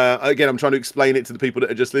 again, I'm trying to explain it to the people that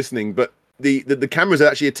are just listening, but the cameras are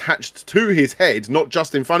actually attached to his head, not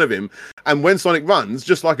just in front of him. And when Sonic runs,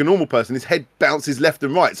 just like a normal person, his head bounces left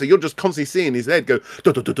and right. So you're just constantly seeing his head go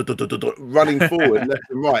running forward left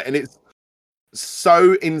and right. And it's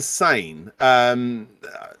so insane. The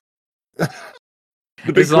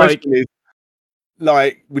big question is,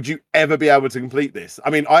 like, would you ever be able to complete this?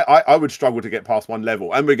 I mean, I would struggle to get past one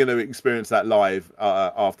level, and we're going to experience that live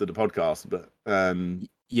after the podcast. But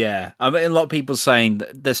yeah, I mean, a lot of people saying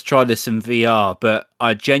let's try this in VR, but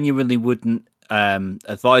I genuinely wouldn't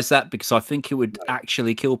advise that because I think it would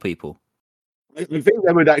actually kill people. I think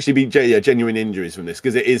there would actually be genuine injuries from this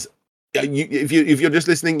because it is. If you're just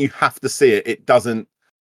listening, you have to see it. It doesn't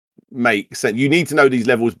make sense. You need to know these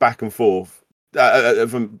levels back and forth.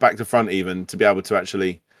 From back to front even to be able to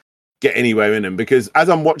actually get anywhere in them, because as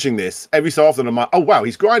I'm watching this every so often I'm like, oh wow,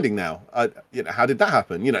 he's grinding now. How did that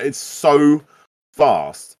happen? It's so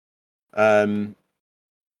fast, but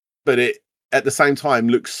it at the same time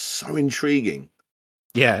looks so intriguing.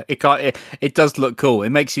 Yeah, it does look cool.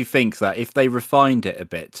 It makes you think that if they refined it a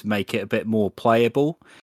bit to make it a bit more playable,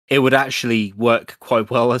 it would actually work quite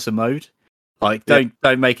well as a mode. Like,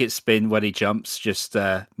 don't make it spin when he jumps. Just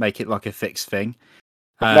make it like a fixed thing.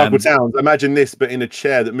 Michael Towns, imagine this, but in a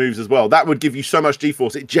chair that moves as well. That would give you so much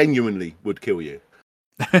G-force. It genuinely would kill you.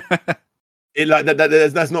 It like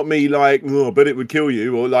that's not me like, oh, but it would kill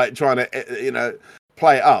you, or like trying to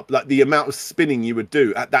play it up. Like the amount of spinning you would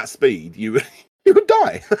do at that speed, you would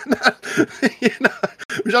die.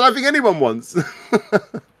 Which I don't think anyone wants.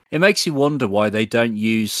 It makes you wonder why they don't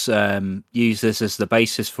use this as the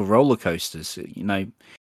basis for roller coasters.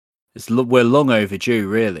 We're long overdue,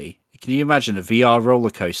 really. Can you imagine a VR roller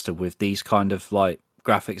coaster with these kind of like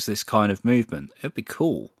graphics, this kind of movement? It'd be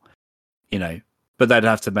cool, but they'd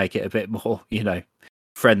have to make it a bit more,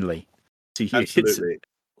 friendly to use. Absolutely.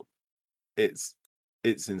 It's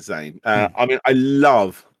insane. I mean,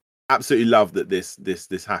 I absolutely love that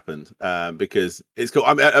this happened because it's cool.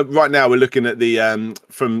 I mean, right now we're looking at the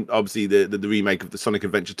from obviously the remake of the Sonic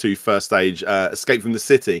Adventure 2 first stage, Escape from the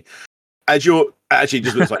City. As you're actually, it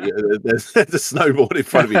just looks like there's a snowboard in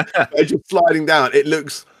front of you. As you're sliding down, it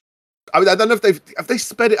looks I mean, I don't know if they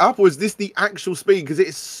sped it up, or is this the actual speed? Because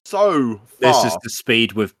it's so fast. This is the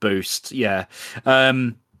speed with boost. Yeah.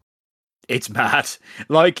 It's mad.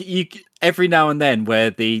 Like you, every now and then,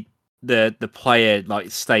 where the player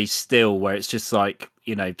like stays still, where it's just like,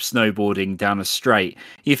 you know, snowboarding down a straight,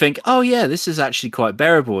 you think, oh yeah, this is actually quite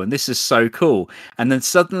bearable, and this is so cool. And then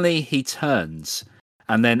suddenly he turns,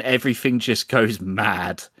 and then everything just goes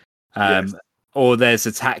mad. Yes. Or there's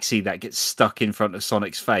a taxi that gets stuck in front of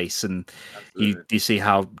Sonic's face, and you see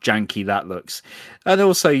how janky that looks. And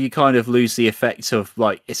also you kind of lose the effect of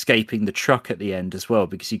like escaping the truck at the end as well,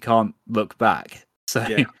 because you can't look back. So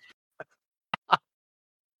Yeah. I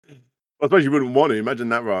suppose you wouldn't want to imagine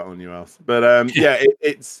that right on your ass. But yeah,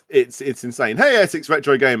 it's insane. Hey, Essex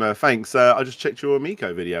Retro Gamer, thanks. I just checked your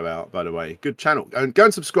Amico video out, by the way. Good channel. And go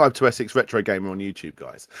and subscribe to Essex Retro Gamer on YouTube,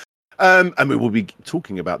 guys. And we will be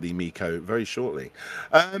talking about the Amico very shortly.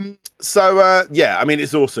 Yeah, I mean,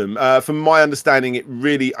 it's awesome. From my understanding, it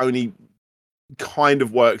really only kind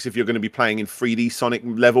of works if you're going to be playing in 3D Sonic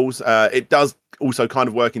levels. It does also kind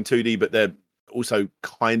of work in 2D, but they're also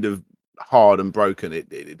kind of hard and broken.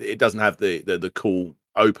 It doesn't have the cool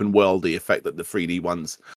open worldy effect that the 3D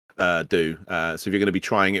ones do. So if you're going to be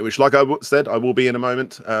trying it, which, like I said, I will be in a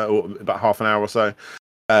moment, or about half an hour or so.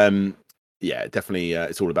 Yeah, definitely.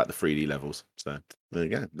 It's all about the 3D levels. So there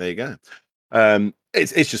you go.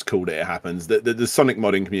 It's just cool that it happens. The Sonic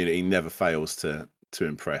modding community never fails to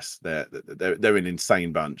impress. They're an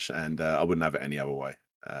insane bunch, and I wouldn't have it any other way.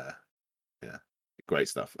 Yeah, great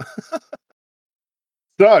stuff.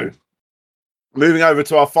 So, moving over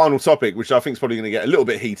to our final topic, which I think is probably going to get a little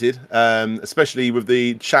bit heated, especially with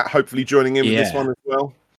the chat hopefully joining in with this one as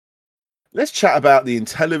well. Let's chat about the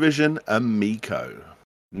Intellivision Amico.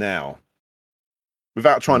 Now,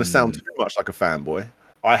 without trying to sound too much like a fanboy,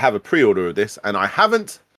 I have a pre-order of this, and I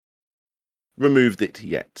haven't removed it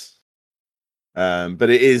yet. But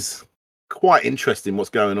it is quite interesting what's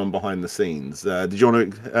going on behind the scenes. Did you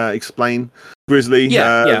want to explain, Grizzly?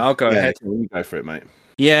 Yeah, I'll go ahead. You go for it, mate.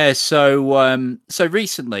 Yeah, so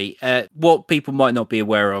recently, what people might not be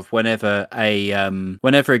aware of, whenever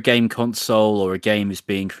a game console or a game is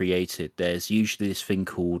being created, there's usually this thing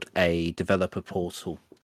called a developer portal.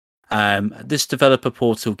 This developer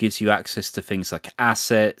portal gives you access to things like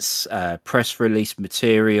assets, press release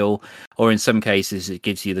material, or in some cases, it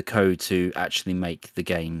gives you the code to actually make the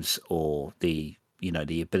games, or the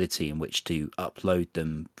ability in which to upload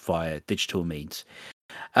them via digital means.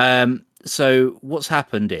 So what's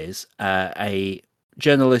happened is a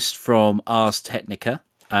journalist from Ars Technica,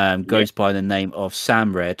 goes by the name of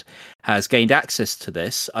Sam Red, has gained access to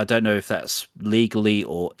this. I don't know if that's legally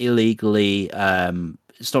or illegally.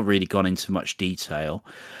 It's not really gone into much detail.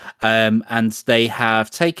 And they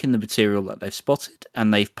have taken the material that they've spotted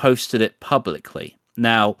and they've posted it publicly.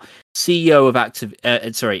 Now, CEO of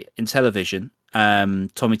Intellivision,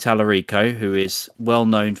 Tommy Tallarico, who is well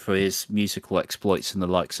known for his musical exploits in the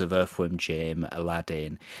likes of Earthworm Jim,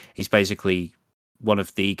 Aladdin. He's basically one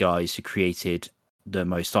of the guys who created the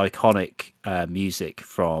most iconic music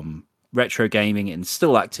from retro gaming, and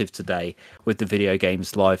still active today with the Video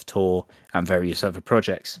Games Live Tour and various other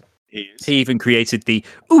projects. He even created the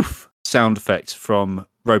oof sound effect from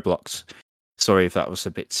Roblox. Sorry if that was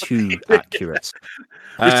a bit too accurate.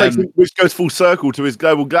 Which goes full circle to his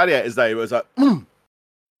Global Gladiators Day, where it's like, and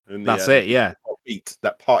that's it, yeah. Beat,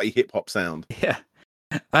 that party hip hop sound. Yeah.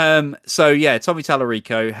 So Tommy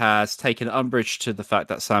Tallarico has taken umbrage to the fact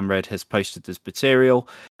that Sam Red has posted this material.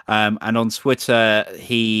 And on Twitter,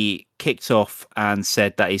 he kicked off and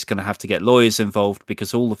said that he's going to have to get lawyers involved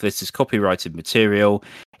because all of this is copyrighted material.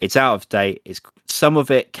 It's out of date. Some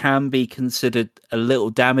of it can be considered a little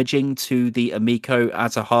damaging to the Amico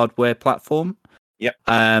as a hardware platform. Yep.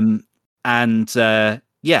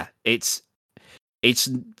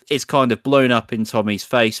 It's kind of blown up in Tommy's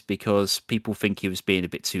face because people think he was being a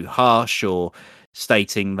bit too harsh, or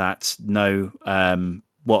stating that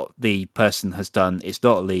what the person has done is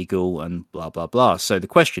not illegal and blah blah blah. So the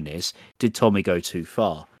question is, did Tommy go too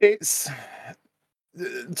far? It's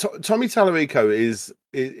Tommy Tallarico is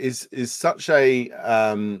such a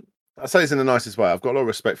I say this in the nicest way. I've got a lot of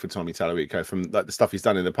respect for Tommy Tallarico from like the stuff he's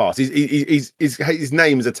done in the past. His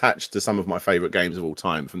name is attached to some of my favorite games of all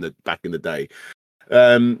time from the back in the day. He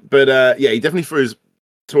definitely threw his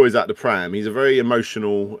toys out the pram. He's a very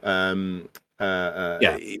emotional.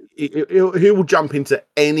 He will jump into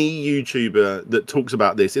any YouTuber that talks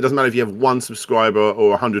about this. It doesn't matter if you have 1 subscriber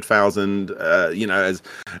or 100,000. As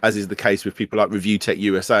is the case with people like Review Tech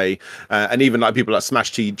USA, and even like people like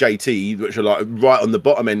Smash JT, which are like right on the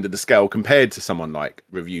bottom end of the scale compared to someone like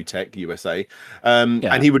Review Tech USA.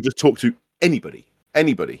 And he would just talk to anybody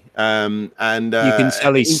anybody. And You can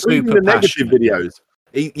tell he's including super the negative passionate.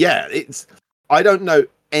 videos. I don't know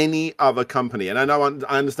any other company, and I know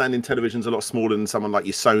I understand in television's a lot smaller than someone like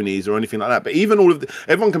your Sony's or anything like that, but even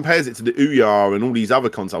everyone compares it to the Ouya and all these other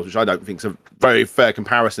consoles, which I don't think is a very fair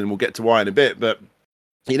comparison. We'll get to why in a bit, but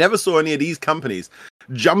you never saw any of these companies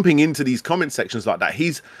jumping into these comment sections like that.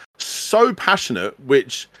 He's so passionate,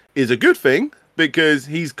 which is a good thing, because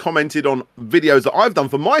he's commented on videos that I've done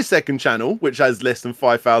for my second channel, which has less than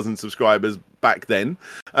 5,000 subscribers back then,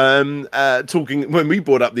 talking when we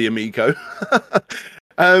brought up the Amico.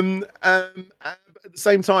 At the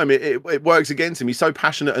same time, it works against him. He's so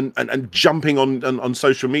passionate and jumping on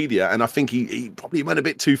social media, and I think he probably went a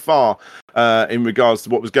bit too far in regards to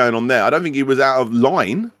what was going on there. I don't think he was out of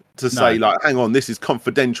line to say, like, hang on, this is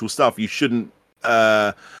confidential stuff. You shouldn't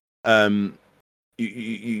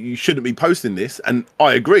you shouldn't be posting this. And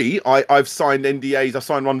I agree. I've signed NDAs. I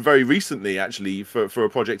signed one very recently, actually, for a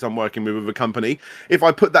project I'm working with a company. If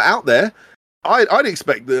I put that out there, I'd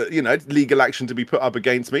expect the legal action to be put up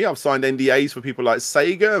against me. I've signed NDAs for people like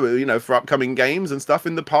Sega, for upcoming games and stuff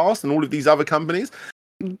in the past, and all of these other companies.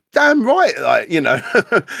 Damn right,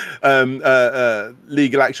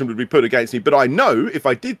 legal action would be put against me. But I know if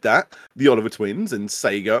I did that, the Oliver Twins and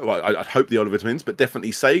Sega, well, I'd hope the Oliver Twins, but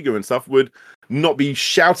definitely Sega and stuff would not be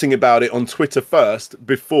shouting about it on Twitter first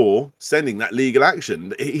before sending that legal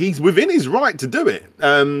action. He's within his right to do it,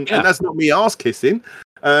 and that's not me arse kissing.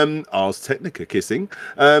 Ars Technica kissing.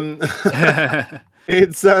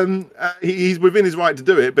 It's he's within his right to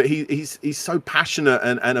do it, but he's so passionate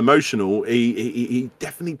and emotional. He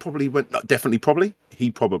definitely probably went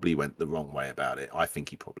he probably went the wrong way about it. I think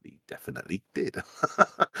he probably definitely did.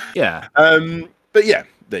 Yeah. But yeah,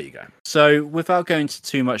 there you go. So without going into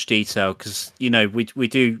too much detail, because we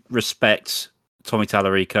do respect Tommy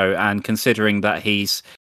Tallarico, and considering that he's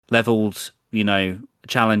leveled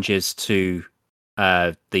challenges to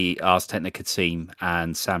the Ars Technica team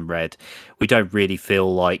and Sam Red, we don't really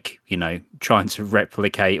feel like trying to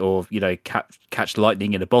replicate or catch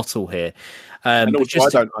lightning in a bottle here. And also, I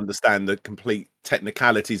don't understand the complete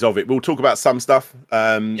technicalities of it. We'll talk about some stuff,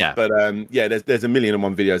 but there's a million and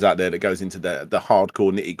one videos out there that goes into the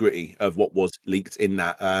hardcore nitty gritty of what was leaked in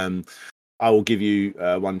that. I will give you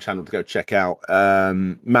one channel to go check out.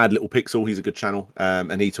 Mad Little Pixel, he's a good channel,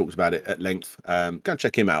 and he talks about it at length. Go and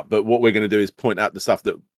check him out. But what we're going to do is point out the stuff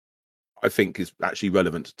that I think is actually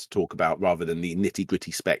relevant to talk about, rather than the nitty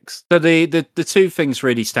gritty specs. So the two things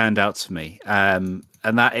really stand out to me, and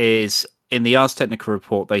that is, in the Ars Technica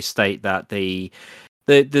report, they state that the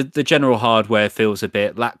general hardware feels a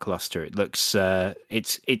bit lackluster. It looks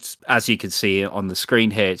it's as you can see on the screen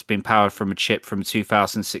here, it's been powered from a chip from a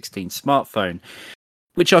 2016 smartphone,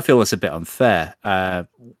 which I feel is a bit unfair.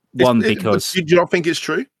 Because do you not think it's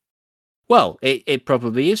true? Well, it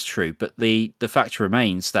probably is true, but the fact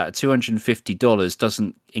remains that $250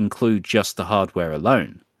 doesn't include just the hardware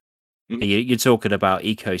alone. Mm-hmm. You're talking about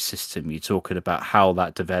ecosystem. You're talking about how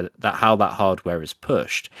that hardware is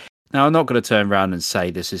pushed. Now, I'm not going to turn around and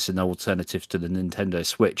say this is an alternative to the Nintendo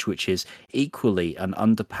Switch, which is equally an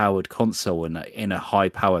underpowered console in a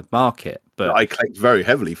high-powered market. But I clicked very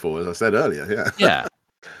heavily for, as I said earlier. Yeah,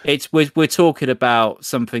 we're talking about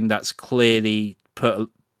something that's clearly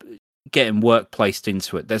getting work placed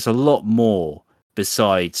into it. There's a lot more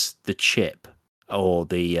besides the chip or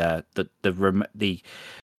the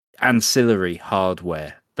ancillary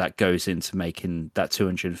hardware that goes into making that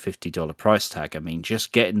 $250 price tag. I mean,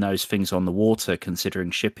 just getting those things on the water,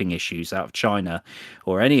 considering shipping issues out of China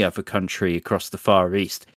or any other country across the Far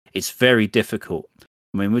East, it's very difficult.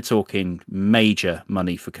 I mean, we're talking major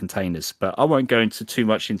money for containers, but I won't go into too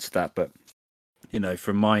much into that. But,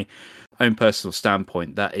 from my own personal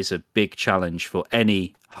standpoint, that is a big challenge for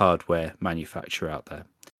any hardware manufacturer out there.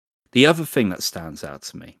 The other thing that stands out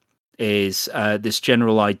to me is this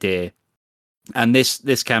general idea, and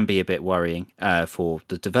this can be a bit worrying for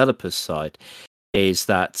the developers' side, is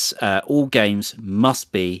that all games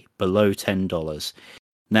must be below $10.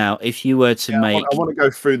 Now, if you were to make... I want to go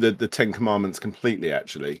through the 10 commandments completely,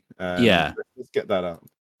 actually. Let's get that up.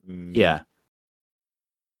 Yeah.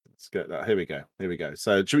 Let's get that. Here we go.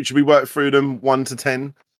 So should we work through them 1 to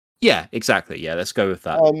 10? Yeah, exactly. Yeah, let's go with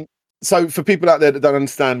that. So for people out there that don't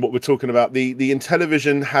understand what we're talking about, the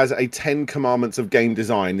Intellivision has a 10 commandments of game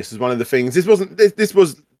design. This is one of the things. This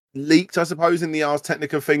was leaked, I suppose, in the Ars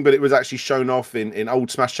Technica thing, but it was actually shown off in old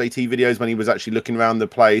Smash JT videos when he was actually looking around the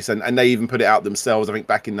place, and they even put it out themselves, I think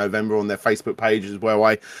back in November on their Facebook page, is where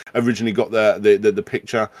I originally got the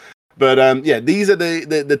picture. But yeah, these are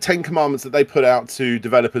the 10 commandments that they put out to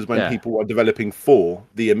developers when people are developing for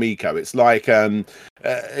the Amico. It's like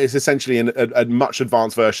it's essentially a much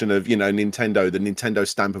advanced version of Nintendo, the Nintendo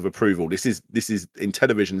stamp of approval. This is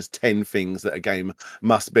Intellivision's 10 things that a game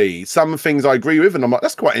must be. Some things I agree with, and I'm like,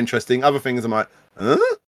 that's quite interesting. Other things I'm like,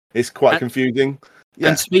 it's quite confusing. Yeah.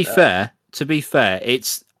 And to be fair,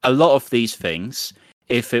 it's a lot of these things.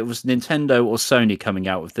 If it was Nintendo or Sony coming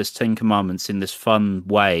out with this 10 commandments in this fun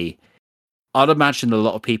way, I'd imagine a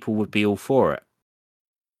lot of people would be all for it.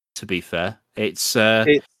 To be fair, it's a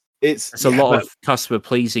lot of customer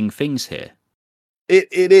pleasing things here.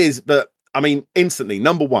 It is, but I mean, instantly,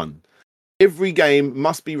 number one, every game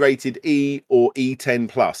must be rated E or E10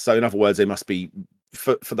 plus. So in other words, they must be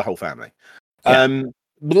for the whole family. Yeah.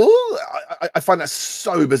 I find that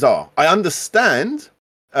so bizarre. I understand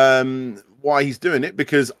why he's doing it,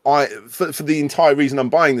 because for the entire reason I'm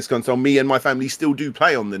buying this console, me and my family still do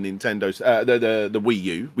play on the Nintendo's the Wii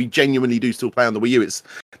U. We genuinely do still play on the Wii U. It's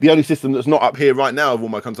the only system that's not up here right now of all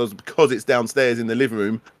my consoles, because it's downstairs in the living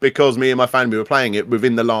room, because me and my family were playing it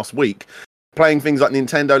within the last week, playing things like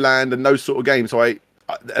Nintendo Land and those sort of games. So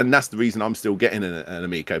and that's the reason I'm still getting an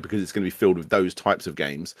Amico, because it's going to be filled with those types of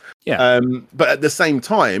games. Yeah. But at the same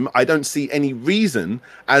time, I don't see any reason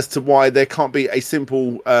as to why there can't be a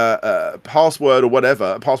simple password or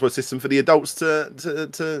whatever, a password system for the adults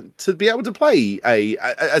to be able to play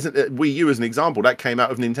as a Wii U as an example. That came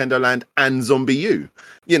out of Nintendo Land and Zombie U.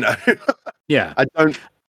 Yeah. I don't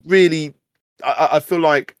really. I feel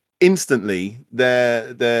like instantly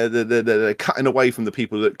they're cutting away from the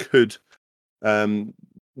people that could. Developers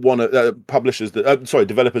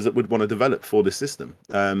that would want to develop for this system,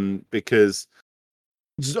 because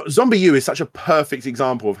Zombie U is such a perfect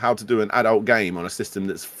example of how to do an adult game on a system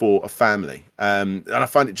that's for a family, and I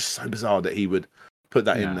find it just so bizarre that he would put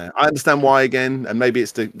that in there. I understand why, again, and maybe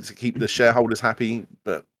it's to keep the shareholders happy,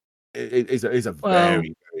 but it is very,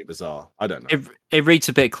 very bizarre. I don't know. It reads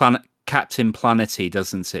a bit Captain Planet-y,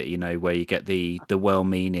 doesn't it? Where you get the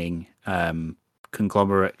well-meaning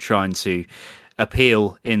conglomerate trying to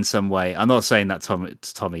appeal in some way. I'm not saying that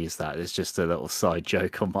Tommy is that. It's just a little side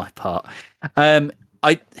joke on my part. I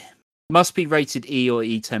must be rated E or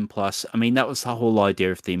E10 plus. I mean, that was the whole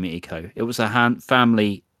idea of the Amico. It was a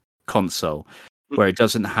family console where it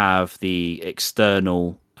doesn't have the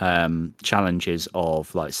external challenges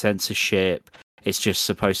of like censorship. It's just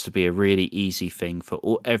supposed to be a really easy thing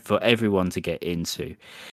for everyone to get into.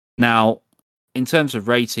 Now, in terms of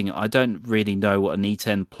rating, I don't really know what an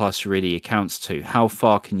E10 plus really accounts to. How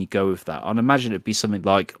far can you go with that? I'd imagine it'd be something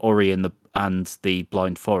like Ori and the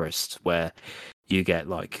Blind Forest, where you get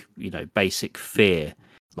like, basic fear,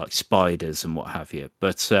 like spiders and what have you.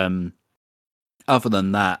 But other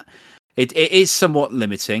than that, it is somewhat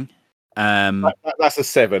limiting. That's a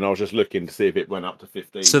 7. I was just looking to see if it went up to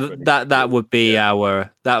 15. So that would be our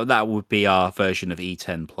version of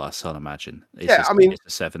E10 plus, I'd imagine. It's a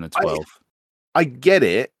 7 and 12. I get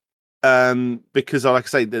it, because, like I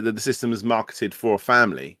say, the system is marketed for a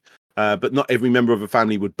family, but not every member of a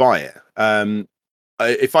family would buy it.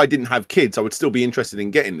 If I didn't have kids, I would still be interested in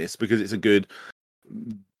getting this, because it's a good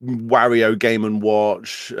Wario Game &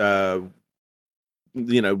 Watch,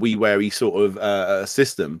 WiiWare sort of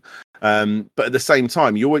system. But at the same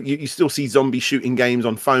time, you still see zombie shooting games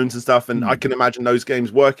on phones and stuff, and I can imagine those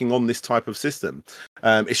games working on this type of system.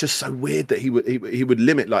 It's just so weird that he would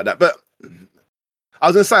limit like that, but. I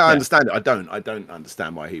was going to say I understand it. I don't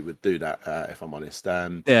understand why he would do that. If I'm honest.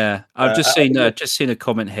 I've just seen a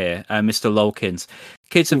comment here, Mr. Lolkins.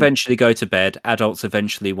 Kids eventually go to bed. Adults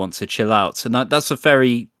eventually want to chill out, and that's a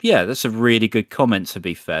really good comment. To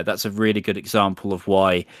be fair, that's a really good example of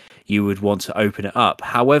why you would want to open it up.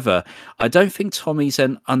 However, I don't think Tommy's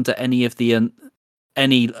under any of the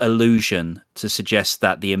any illusion to suggest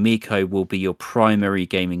that the Amico will be your primary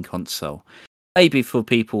gaming console. Maybe for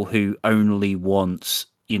people who only want,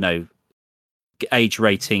 age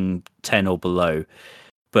rating 10 or below.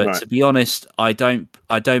 But to be honest, I don't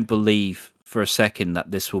believe for a second that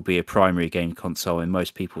this will be a primary game console in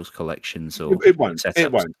most people's collections. Or it won't.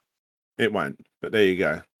 It won't. But there you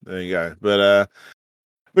go. But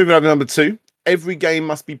moving on to number 2. Every game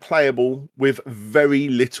must be playable with very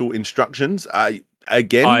little instructions. That's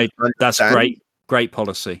great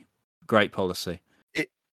policy. Great policy.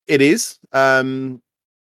 It is.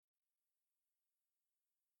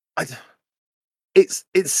 It's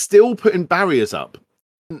still putting barriers up.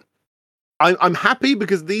 I'm happy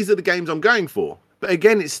because these are the games I'm going for. But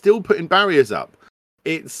again, it's still putting barriers up.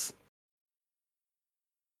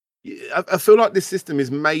 I feel like this system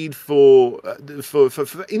is made for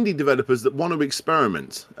indie developers that want to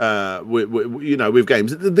experiment with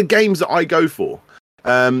games. The games that I go for.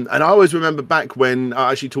 And I always remember back when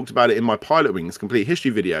I actually talked about it in my Pilot Wings Complete History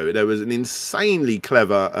video. There was an insanely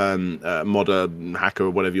clever modder, hacker, or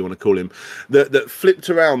whatever you want to call him, that flipped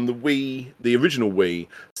around the original Wii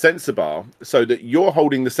sensor bar, so that you're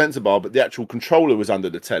holding the sensor bar, but the actual controller was under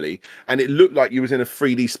the telly, and it looked like you was in a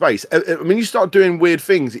 3D space. I mean, you start doing weird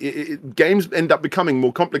things. Games end up becoming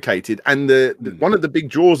more complicated, and one of the big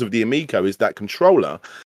draws of the Amico is that controller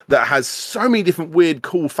that has so many different weird,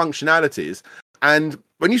 cool functionalities. And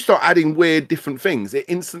when you start adding weird different things, it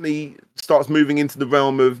instantly starts moving into the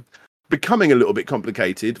realm of becoming a little bit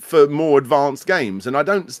complicated for more advanced games. And I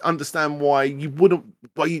don't understand why you wouldn't,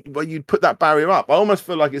 why you'd put that barrier up. I almost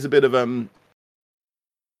feel like it's a bit of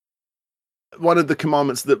one of the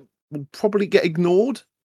commandments that will probably get ignored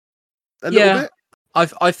a little bit.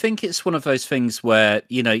 I think it's one of those things where,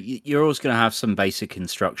 you're always going to have some basic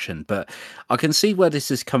instruction, but I can see where this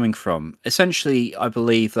is coming from. Essentially, I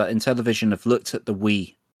believe that Intellivision have looked at the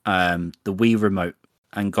Wii remote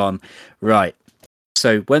and gone, right.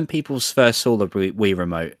 So when people first saw the Wii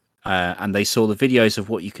remote and they saw the videos of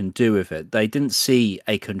what you can do with it, they didn't see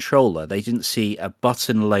a controller. They didn't see a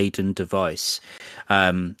button-laden device.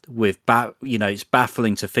 It's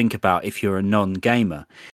baffling to think about if you're a non-gamer.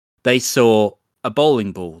 They saw a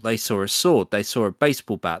bowling ball, they saw a sword, they saw a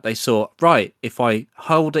baseball bat, they saw, right, if I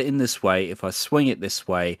hold it in this way, if I swing it this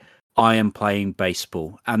way, I am playing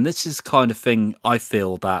baseball. And this is the kind of thing I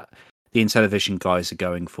feel that the Intellivision guys are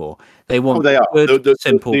going for. They want good,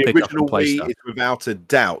 simple pick up and play stuff. Is without a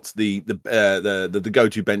doubt the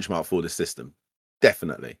go-to benchmark for the system.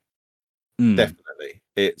 Definitely. Definitely.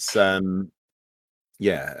 It's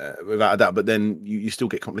without a doubt. But then you still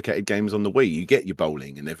get complicated games on the Wii. You get your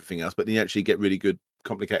bowling and everything else, but then you actually get really good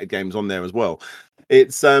complicated games on there as well.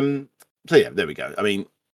 It's so yeah, there we go. I mean,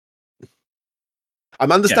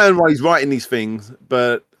 I'm understanding why he's writing these things,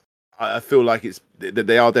 but I feel like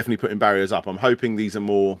they are definitely putting barriers up. I'm hoping these are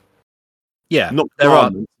more, not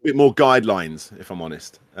a bit more guidelines, if I'm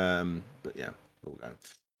honest. But yeah, we'll go.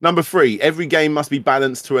 Number 3, every game must be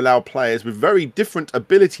balanced to allow players with very different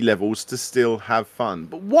ability levels to still have fun.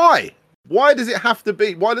 But why? Why does it have to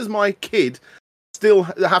be? Why does my kid still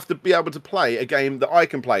have to be able to play a game that I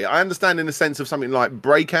can play? I understand in the sense of something like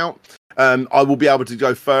Breakout. I will be able to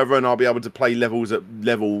go further and I'll be able to play levels at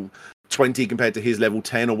level 20 compared to his level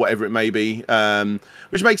 10 or whatever it may be,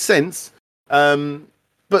 which makes sense.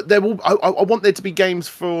 But I want there to be games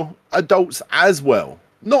for adults as well.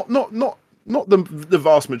 Not the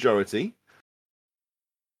vast majority.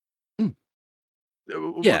 What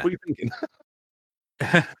are you thinking?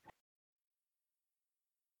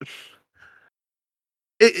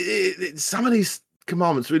 Some of these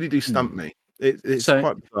commandments really do stump me. It's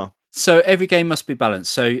quite bizarre. So every game must be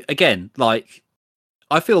balanced. So again, like,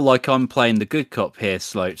 I feel like I'm playing the good cop here,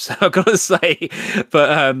 Slopes. I've got to say, but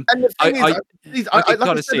and the thing is, like I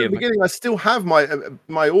said at the beginning, I still have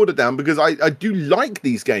my order down because I do like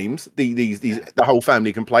these games. The whole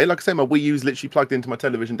family can play. Like I say, my Wii U's literally plugged into my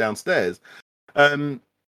television downstairs, and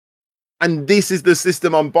this is the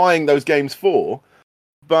system I'm buying those games for.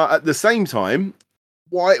 But at the same time,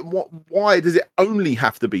 why does it only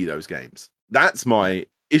have to be those games? That's my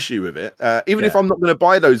issue with it. Even if I'm not going to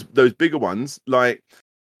buy those bigger ones, like,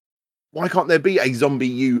 why can't there be a Zombie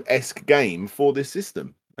U-esque game for this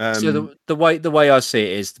system? So the way I see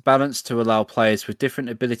it is the balance to allow players with different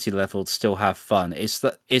ability levels to still have fun.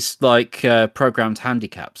 It's like programmed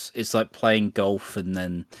handicaps. It's like playing golf and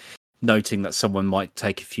then noting that someone might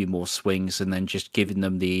take a few more swings and then just giving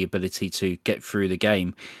them the ability to get through the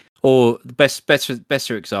game. Or the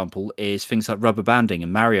better example is things like rubber banding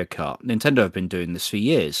and Mario Kart. Nintendo have been doing this for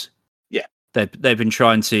years. Yeah, they've been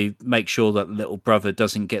trying to make sure that little brother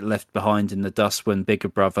doesn't get left behind in the dust when bigger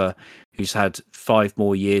brother, who's had 5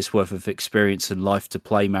 more years worth of experience in life to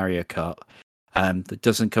play Mario Kart, that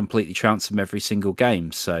doesn't completely trounce him every single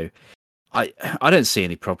game. So I don't see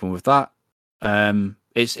any problem with that.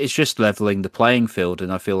 It's just leveling the playing field,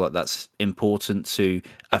 and I feel like that's important to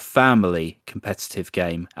a family competitive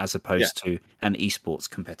game as opposed to an esports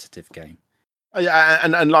competitive game. Yeah,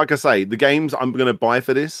 and like I say, the games I'm going to buy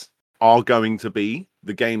for this are going to be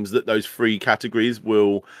the games that those 3 categories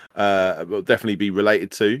will definitely be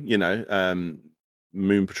related to.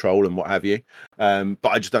 Moon Patrol and what have you. But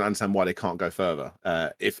I just don't understand why they can't go further.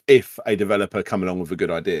 If a developer come along with a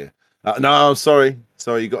good idea. No, sorry,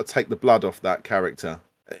 you got to take the blood off that character.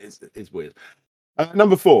 It's weird.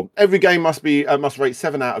 Number 4, every game must rate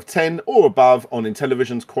 7 out of 10 or above on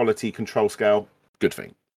Intellivision's quality control scale. Good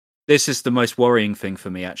thing. This is the most worrying thing for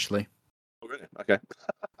me, actually, Oh, really? Okay.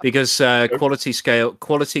 because quality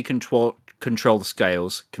control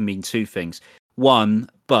scales can mean two things. One,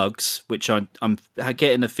 bugs, which I'm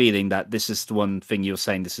getting a feeling that this is the one thing you're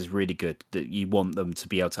saying. This is really good, that you want them to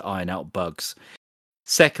be able to iron out bugs.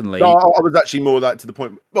 Secondly, No, I was actually more like to the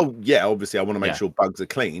point. Well, yeah, obviously, I want to make sure bugs are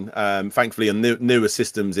clean. Thankfully, on newer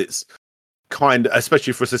systems, it's kind of,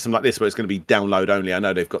 especially for a system like this where it's going to be download only. I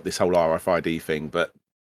know they've got this whole RFID thing, but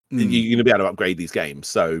you're going to be able to upgrade these games,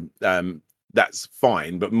 so that's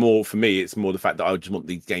fine. But more for me, it's more the fact that I just want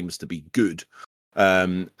these games to be good.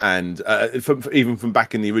 Even from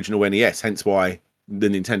back in the original NES, hence why the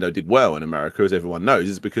Nintendo did well in America, as everyone knows,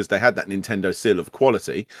 is because they had that Nintendo seal of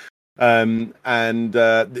quality. I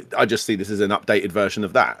just see this as an updated version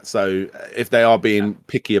of that. So if they are being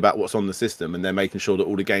picky about what's on the system and they're making sure that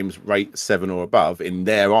all the games rate 7 or above in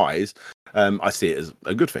their eyes, I see it as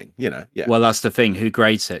a good thing. Yeah. Well, that's the thing. Who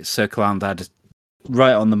grades it? Circle Island had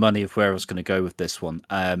right on the money of where I was going to go with this one.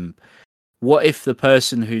 What if the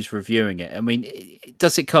person who's reviewing it? I mean,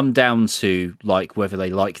 does it come down to like whether they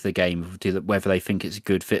like the game, whether they think it's a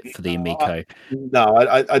good fit for the Amico? No,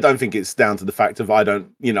 I don't think it's down to the fact of I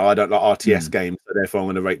don't like RTS games, so therefore I'm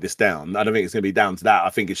going to rate this down. I don't think it's going to be down to that. I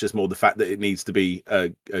think it's just more the fact that it needs to be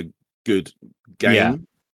a good game.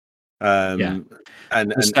 I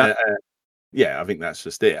think that's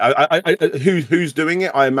just it. Who's doing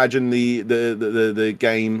it? I imagine the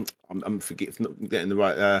game. I'm getting the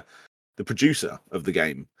right. The producer of the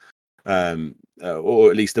game,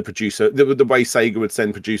 or at least the producer, the way Sega would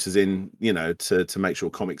send producers in, to make sure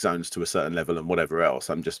Comic Zone's to a certain level and whatever else.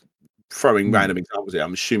 I'm just throwing random examples here.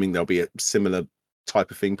 I'm assuming there'll be a similar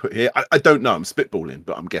type of thing put here. I don't know. I'm spitballing,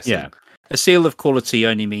 but I'm guessing. Yeah. A seal of quality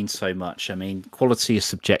only means so much. I mean, quality is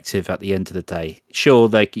subjective at the end of the day.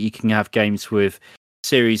 Sure, you can have games with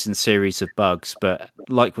series and series of bugs, but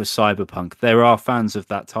like with Cyberpunk, there are fans of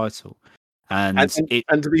that title. And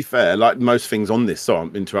to be fair, like most things on this, sorry,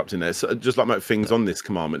 I'm interrupting there. So just like most things on this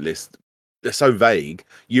commandment list, they're so vague.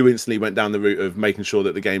 You instantly went down the route of making sure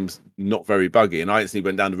that the game's not very buggy, and I instantly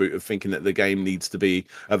went down the route of thinking that the game needs to be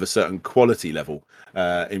of a certain quality level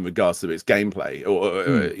in regards to its gameplay or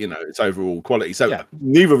its overall quality. So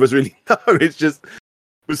neither of us really know. It's just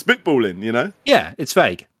we're spitballing, Yeah, it's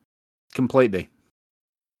vague, completely.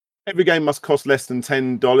 Every game must cost less than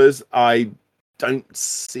 $10. I don't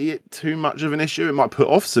see it too much of an issue. It might put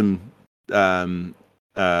off some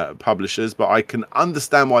publishers, but I can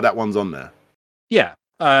understand why that one's on there. Yeah,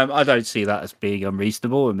 I don't see that as being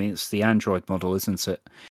unreasonable. I mean, it's the Android model, isn't it?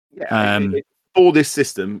 Yeah, for this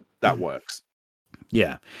system, that works.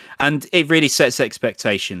 Yeah, and it really sets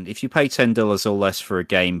expectation. If you pay $10 or less for a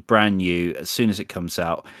game brand new, as soon as it comes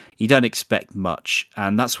out, you don't expect much,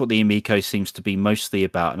 and that's what the Amico seems to be mostly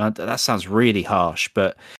about. And that sounds really harsh,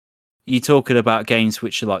 but you're talking about games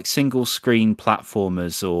which are like single screen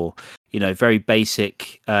platformers or, very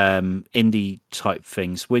basic indie type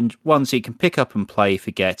things. Ones you can pick up and play,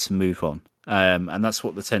 forget, and move on. And that's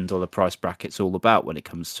what the $10 price bracket's all about when it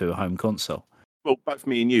comes to a home console. Well, both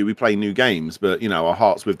me and you, we play new games, but our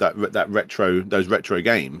hearts with those retro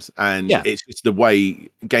games, and it's just the way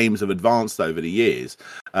games have advanced over the years.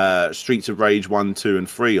 Streets of Rage 1, 2, and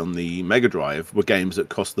 3 on the Mega Drive were games that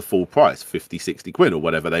cost the full price, 50, 60 quid or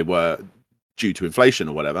whatever they were due to inflation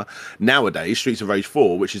or whatever. Nowadays, Streets of Rage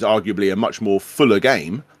 4, which is arguably a much more fuller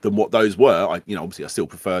game than what those were. Obviously I still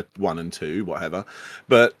prefer 1 and 2, whatever,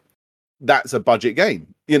 but that's a budget game.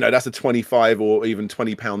 That's a 25 or even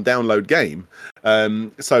 £20 download game.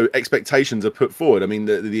 So expectations are put forward. I mean,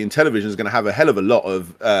 the Intellivision is going to have a hell of a lot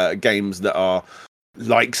of games that are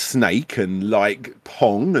like Snake and like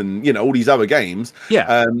Pong and all these other games.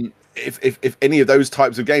 Yeah. If any of those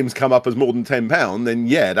types of games come up as more than £10, then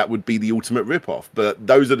that would be the ultimate rip-off. But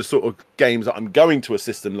those are the sort of games that I'm going to a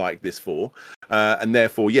system like this for, and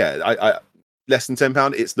therefore, I less than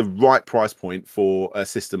 £10, it's the right price point for a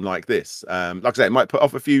system like this. Like I say, it might put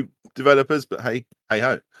off a few developers, but hey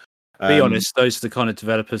ho. Be honest, those are the kind of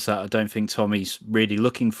developers that I don't think Tommy's really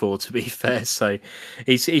looking for, to be fair. So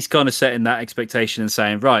he's kind of setting that expectation and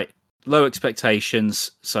saying, right, low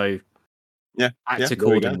expectations, so act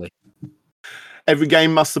accordingly. Every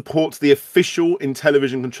game must support the official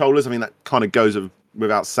Intellivision controllers. I mean, that kind of goes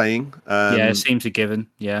without saying. It seems a given,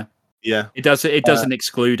 yeah. Yeah, it doesn't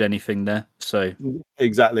exclude anything there. So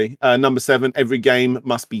exactly. Number 7, every game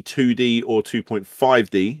must be 2D or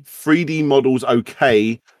 2.5D. 3D models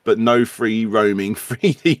okay, but no free roaming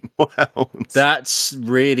 3D worlds. That's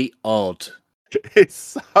really odd. It's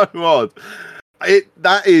so odd.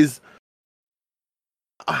 That is.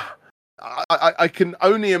 I can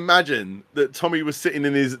only imagine that Tommy was sitting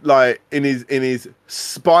in his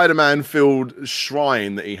Spider-Man filled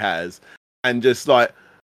shrine that he has, and just like,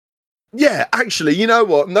 yeah, actually, you know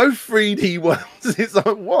what? No 3D worlds. It's like,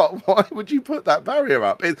 what? Why would you put that barrier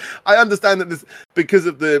up? I understand that this, because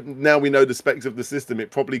of now we know the specs of the system,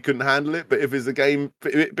 it probably couldn't handle it. But if it's a game,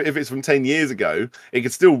 if it's from 10 years ago, it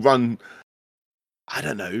could still run. I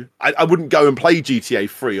don't know. I wouldn't go and play GTA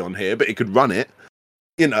 3 on here, but it could run it.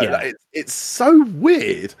 You know, like, it's so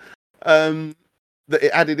weird that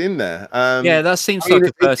it added in there. Yeah, that seems like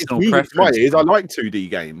a personal preference. I like 2D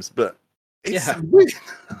games, but it's so weird.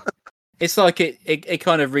 It's like it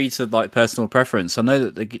kind of reads of like personal preference. I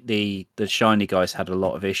know that the Shiny guys had a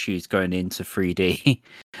lot of issues going into 3D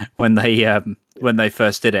when they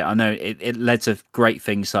first did it. I know it led to great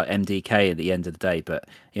things like MDK at the end of the day, but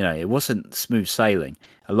you know, it wasn't smooth sailing.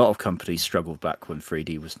 A lot of companies struggled back when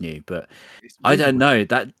 3D was new, but I don't know,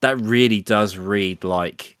 that really does read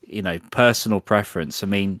like, you know, personal preference. I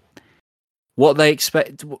mean, what they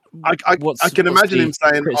expect. I can imagine him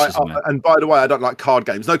saying, and by the way, I don't like card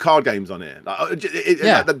games. No card games on here. Like,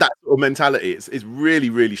 that sort of mentality. It's really,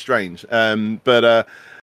 really strange. But at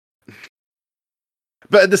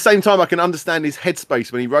the same time, I can understand his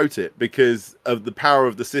headspace when he wrote it because of the power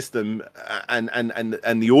of the system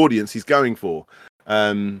and the audience he's going for.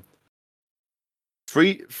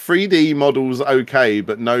 3D models okay,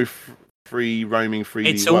 but no free roaming 3D.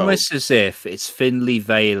 It's almost as if it's thinly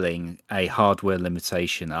veiling a hardware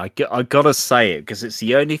limitation. I gotta say it because it's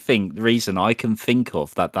the only reason I can think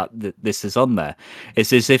of that this is on there.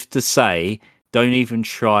 It's as if to say, don't even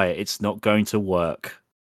try it. It's not going to work.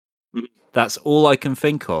 That's all I can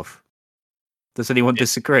think of. Does anyone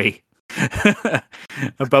disagree? A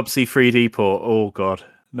Bubsy 3D port. Oh God,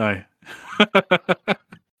 no.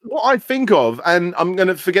 What I think of, and I'm going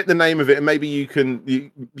to forget the name of it, and maybe you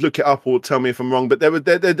look it up or tell me if I'm wrong. But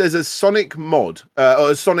there's a Sonic mod, or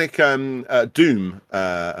a Sonic Doom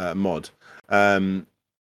mod, and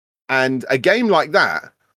a game like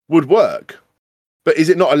that would work. But is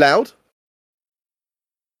it not allowed?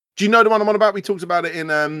 Do you know the one I'm on about? We talked about it in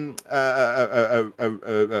a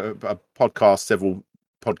podcast several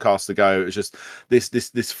podcasts ago. It was just this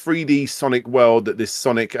 3D Sonic world that this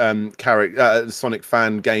Sonic Sonic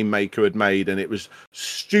fan game maker had made, and it was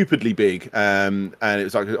stupidly big, and it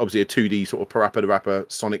was like obviously a 2D sort of parappa the rapper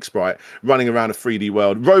Sonic sprite running around a 3D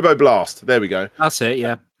world. Robo Blast, there we go. That's it,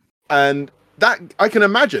 yeah. And that, I can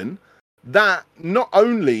imagine that not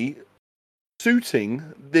only suiting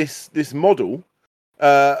this model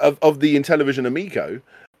of the Intellivision Amico,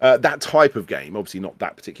 that type of game, obviously not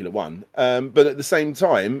that particular one, but at the same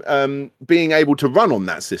time, being able to run on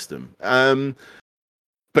that system.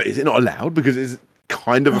 But is it not allowed because it's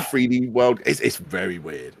kind of a 3D world? It's very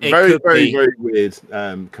weird. Very weird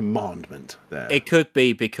commandment there. It could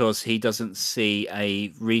be because he doesn't see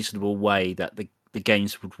a reasonable way that the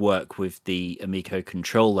games would work with the Amico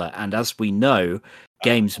controller. And as we know,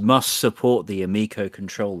 games must support the Amico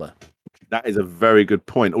controller. That is a very good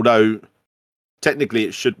point. Although technically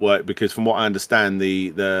it should work because from what I understand,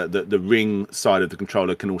 the ring side of the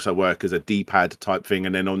controller can also work as a D-pad type thing,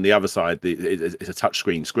 and then on the other side it's a touch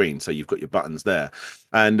screen, so you've got your buttons there.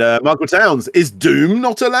 And Michael Towns, is Doom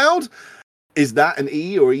not allowed? Is that an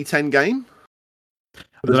E or E10 game?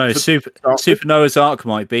 I don't know. Super Noah's Ark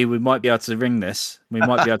might be. We might be able to ring this. We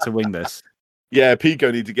might be able to wing this. Yeah, Pico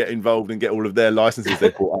need to get involved and get all of their licenses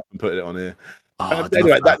they bought up and put it on here.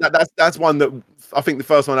 Anyway, that's one that I think the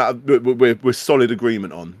first one we're solid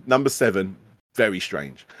agreement on. Number 7, very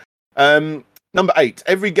strange. Number 8,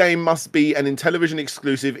 every game must be an Intellivision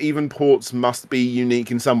exclusive. Even ports must be unique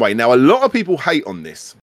in some way. Now, a lot of people hate on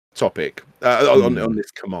this topic, on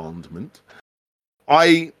this commandment.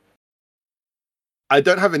 I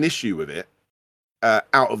don't have an issue with it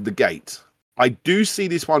out of the gate. I do see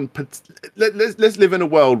this one. Let's live in a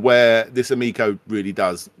world where this Amico really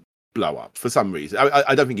does blow up for some reason.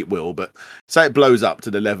 I don't think it will, but say it blows up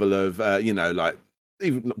to the level of like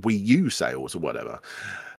even Wii U sales or whatever,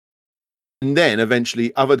 and then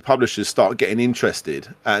eventually other publishers start getting interested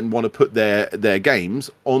and want to put their games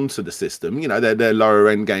onto the system. You know, their lower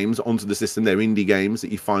end games onto the system. Their indie games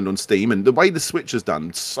that you find on Steam, and the way the Switch has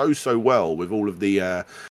done so well with all of the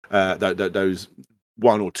those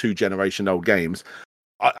 1 or 2 generation old games.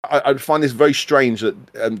 I find this very strange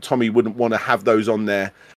that Tommy wouldn't want to have those on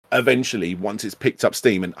there eventually once it's picked up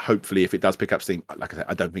Steam, and hopefully if it does pick up Steam, like I said,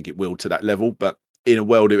 I don't think it will to that level, but in a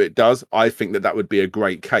world if it does, I think that would be a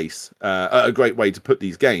great case, a great way to put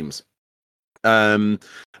these games,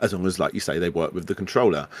 as long as, like you say, they work with the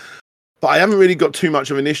controller. But I haven't really got too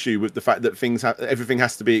much of an issue with the fact that everything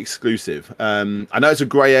has to be exclusive. I know it's a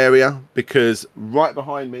grey area because right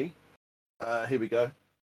behind me, here we go,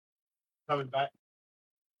 coming back.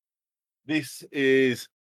 This is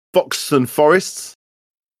Fox and Forests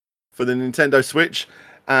for the Nintendo Switch,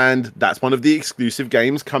 and that's one of the exclusive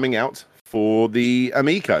games coming out for the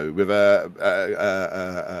Amico with a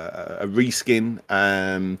reskin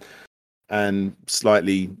and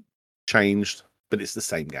slightly changed, but it's the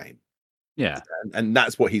same game. Yeah, and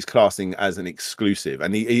that's what he's classing as an exclusive,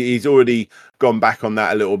 and he's already gone back on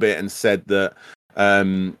that a little bit and said that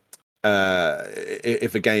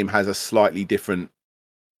if a game has a slightly different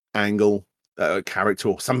angle, character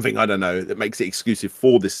or something, I don't know, that makes it exclusive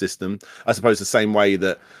for this system, I suppose the same way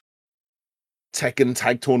that Tekken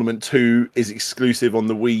Tag Tournament 2 is exclusive on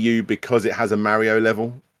the Wii U because it has a Mario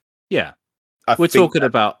level. Yeah, We're talking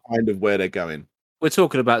about kind of where they're going. We're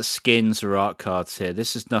talking about skins or art cards here.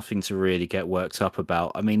 This is nothing to really get worked up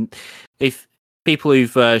about. I mean, if people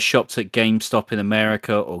who've shopped at GameStop in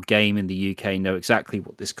America or Game in the UK know exactly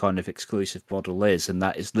what this kind of exclusive model is, and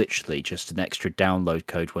that is literally just an extra download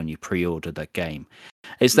code when you pre-order that game.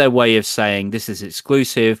 It's their way of saying this is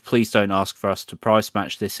exclusive. Please don't ask for us to price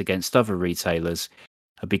match this against other retailers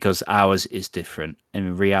because ours is different. And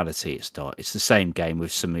in reality, it's not. It's the same game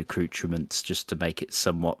with some accoutrements just to make it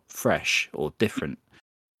somewhat fresh or different.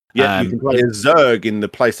 Yeah, you can play as Zurg in the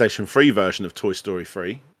PlayStation 3 version of Toy Story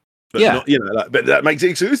 3. But yeah, not, but that makes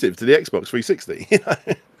it exclusive to the Xbox 360.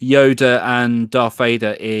 Yoda and Darth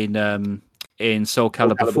Vader in Soul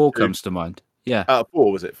Calibur 4 comes to mind. Yeah.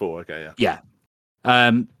 4 was it? 4, okay, yeah.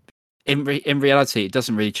 Yeah. In reality, it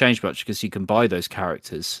doesn't really change much because you can buy those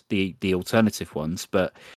characters, the alternative ones,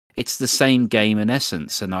 but it's the same game in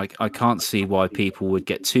essence, and I can't see why people would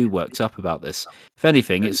get too worked up about this. If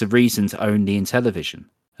anything, it's a reason to own the Intellivision.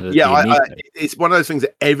 It's one of those things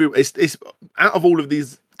that it's out of all of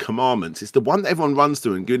these commandments, it's the one that everyone runs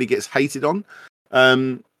to and really gets hated on.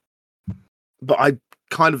 But I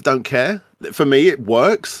kind of don't care. For me, it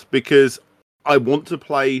works because I want to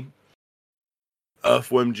play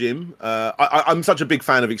Earthworm Jim. I'm such a big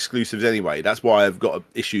fan of exclusives anyway. That's why I've got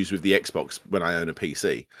issues with the Xbox when I own a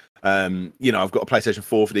PC. I've got a PlayStation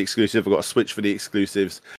 4 for the exclusive, I've got a Switch for the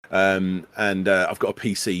exclusives, and I've got a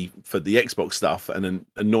PC for the Xbox stuff, and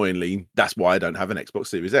annoyingly that's why I don't have an Xbox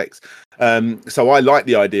Series X. So I like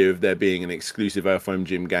the idea of there being an exclusive Earthworm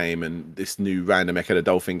Jim game and this new random Echo the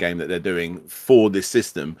Dolphin game that they're doing for this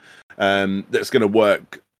system, that's going to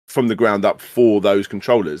work from the ground up for those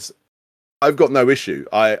controllers. I've got no issue.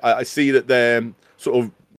 I see that they're sort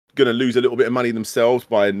of going to lose a little bit of money themselves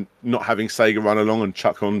by not having Sega run along and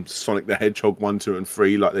chuck on Sonic the Hedgehog 1, 2, and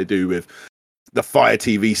 3 like they do with the Fire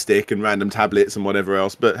TV stick and random tablets and whatever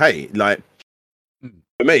else. But hey, like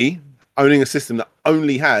for me, owning a system that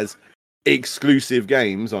only has exclusive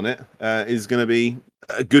games on it is going to be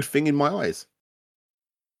a good thing in my eyes.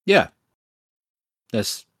 Yeah.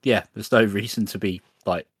 There's no reason to be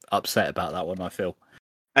like upset about that one, I feel.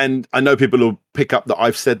 And I know people will pick up that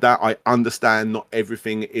I've said that. I understand not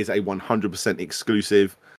everything is a 100%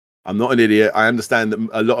 exclusive. I'm not an idiot. I understand that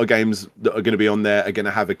a lot of games that are going to be on there are going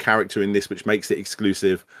to have a character in this which makes it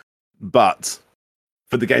exclusive. But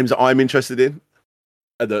for the games that I'm interested in,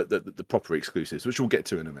 are the proper exclusives, which we'll get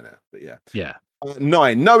to in a minute. But yeah. Yeah.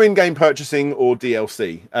 9, no in-game purchasing or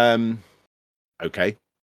DLC. Okay.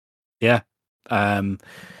 Yeah.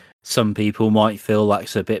 Some people might feel like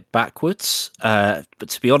it's a bit backwards, but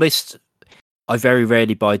to be honest, I very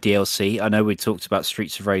rarely buy DLC. I know we talked about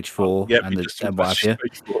Streets of Rage 4 and what have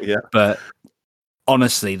you, but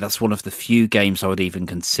honestly, that's one of the few games I would even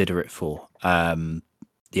consider it for. The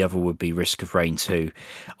other would be Risk of Rain 2.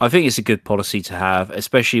 I think it's a good policy to have,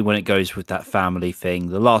 especially when it goes with that family thing.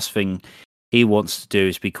 The last thing he wants to do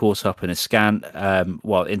is be caught up in a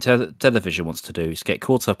Television wants to do is get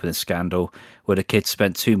caught up in a scandal where the kids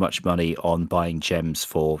spent too much money on buying gems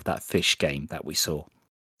for that fish game that we saw.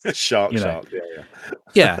 Shark.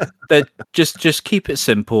 Yeah, but just keep it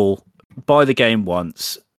simple. Buy the game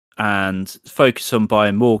once and focus on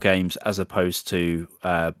buying more games as opposed to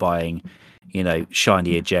buying,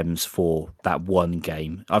 shinier gems for that one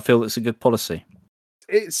game. I feel it's a good policy.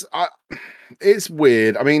 It's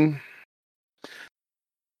weird. I mean,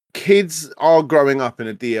 kids are growing up in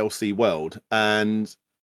a DLC world, and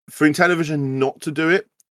for Intellivision not to do it,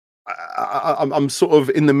 I'm sort of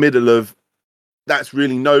in the middle of that's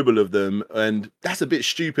really noble of them, and that's a bit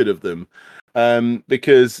stupid of them,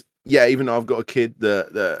 because even though I've got a kid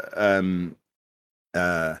that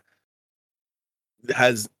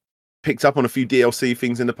has picked up on a few DLC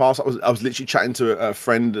things in the past. I was literally chatting to a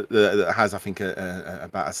friend that has, I think,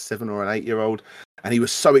 about a 7 or an 8-year-old, and he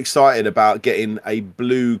was so excited about getting a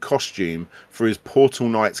blue costume for his Portal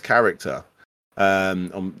Knights character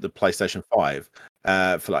on the PlayStation 5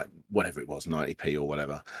 for like whatever it was, 90p or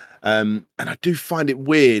whatever. And I do find it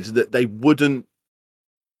weird that they wouldn't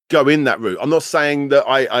go in that route. I'm not saying that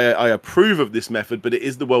I approve of this method, but it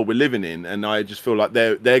is the world we're living in, and I just feel like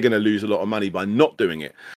they're going to lose a lot of money by not doing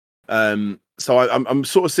it. So I'm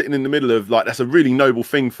sort of sitting in the middle of like, that's a really noble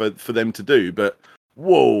thing for them to do, but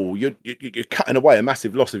whoa, you're cutting away a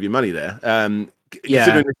massive loss of your money there.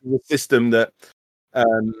 Considering this is a system that,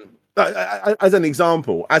 as an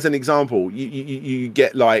example, you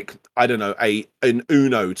get like, I don't know, an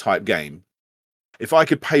Uno type game. If I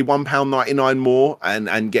could pay £1.99 more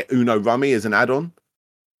and get Uno Rummy as an add-on,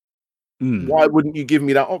 why wouldn't you give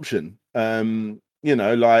me that option? You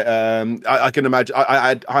know, like I can imagine.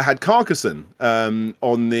 I had Carcassonne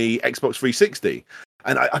on the Xbox 360,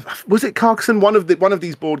 and I was it Carcassonne, one of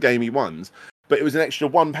these board gamey ones, but it was an extra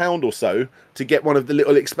 £1 or so to get one of the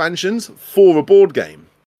little expansions for a board game.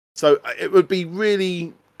 So it would be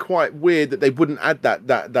really quite weird that they wouldn't add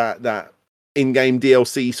that in-game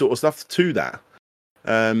DLC sort of stuff to that.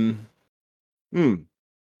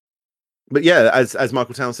 But yeah, as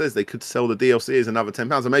Michael Town says, they could sell the DLC as another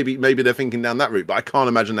 £10, and maybe they're thinking down that route, but I can't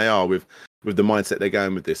imagine they are with the mindset they're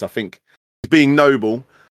going with this. I think it's being noble,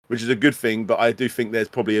 which is a good thing, but I do think there's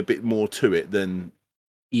probably a bit more to it than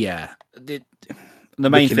the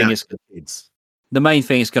main thing is the main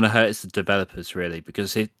thing is going to hurt is the developers, really,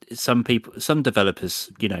 because some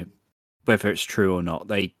developers, you know, whether it's true or not,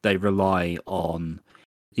 they rely on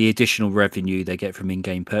the additional revenue they get from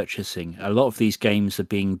in-game purchasing. A lot of these games are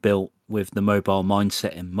being built with the mobile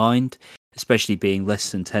mindset in mind, especially being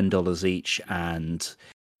less than $10 each and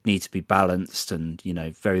need to be balanced and, you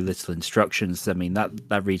know, very little instructions. I mean,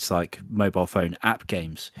 that reads like mobile phone app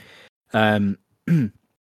games. It's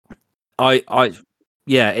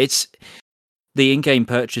the in-game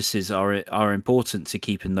purchases are important to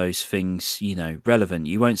keeping those things, you know, relevant.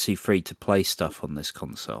 You won't see free-to-play stuff on this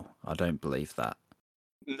console. I don't believe that.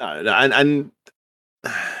 No, and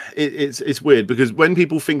it's weird because when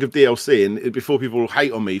people think of DLC, and before people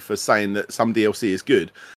hate on me for saying that some DLC is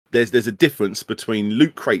good, there's a difference between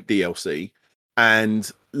Loot Crate DLC and,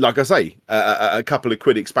 like I say, a couple of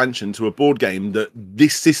quid expansion to a board game that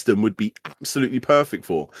this system would be absolutely perfect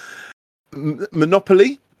for.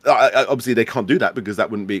 Monopoly, obviously they can't do that because that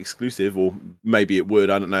wouldn't be exclusive, or maybe it would.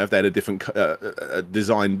 I don't know if they had a different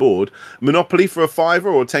design board. Monopoly for a £5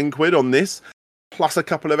 or 10 quid on this, plus a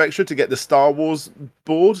couple of extra to get the Star Wars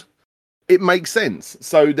board, it makes sense.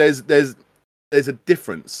 So there's a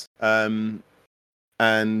difference, and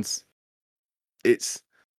it's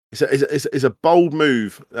a bold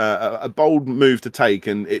move, a bold move to take,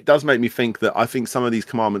 and it does make me think that I think some of these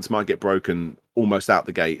commandments might get broken almost out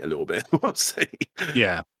the gate a little bit. We'll see.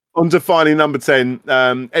 Yeah. On to finally number 10.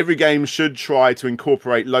 Every game should try to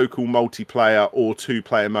incorporate local multiplayer or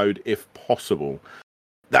 2-player mode if possible.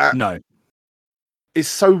 No. Is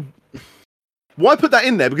so. Why put that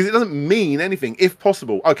in there? Because it doesn't mean anything. If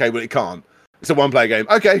possible, okay, well it can't. It's a 1-player game.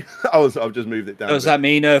 Okay, I've just moved it down. Does that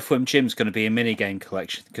mean Earthworm Jim's going to be a mini game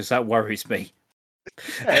collection? Because that worries me.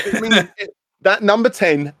 That number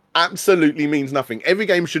 10 absolutely means nothing. Every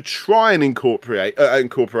game should try and incorporate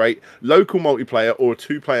local multiplayer or a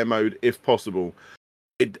 2-player mode if possible.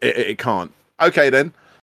 It can't. Okay then.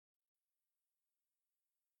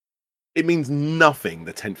 It means nothing.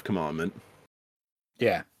 The 10th commandment.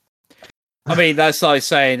 Yeah. I mean, that's like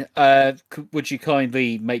saying, would you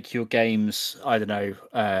kindly make your games, I don't know,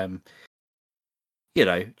 you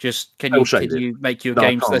know, just can you make your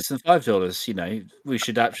games less than $5? You know, we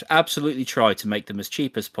should absolutely try to make them as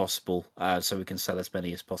cheap as possible, so we can sell as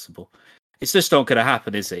many as possible. It's just not going to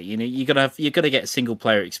happen, is it? You know, you're gonna get single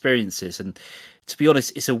player experiences, and to be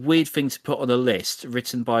honest, it's a weird thing to put on a list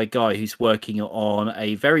written by a guy who's working on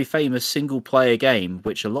a very famous single player game,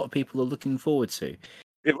 which a lot of people are looking forward to.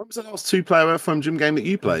 Yeah, what was the last 2-player Earthworm Jim game that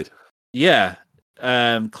you played? Yeah,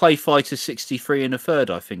 Clay Fighter 63 and a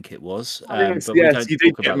third, I think it was. Yes, you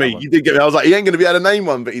did get me. You did get me. I was like, he ain't going to be able to name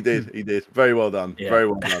one, but he did. He did. Very well done. Yeah. Very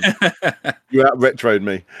well done. You out retroed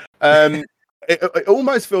me. It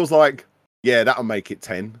almost feels like, yeah, that'll make it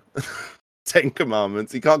 10. 10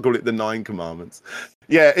 commandments. You can't call it the 9 commandments.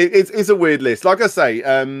 Yeah, it's a weird list. Like I say,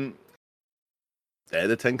 they're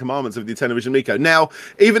the 10 commandments of the Intellivision Miko. Now,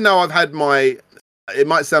 even though I've had my it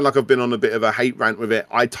might sound like I've been on a bit of a hate rant with it.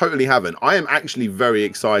 I totally haven't. I am actually very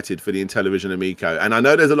excited for the Intellivision Amico, and I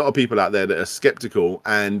know there's a lot of people out there that are skeptical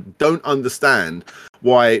and don't understand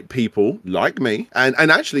why people like me and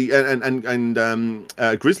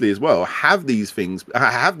Grizzly as well have these things,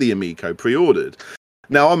 have the Amico pre-ordered.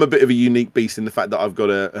 Now, I'm a bit of a unique beast in the fact that I've got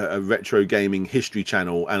a retro gaming history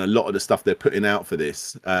channel, and a lot of the stuff they're putting out for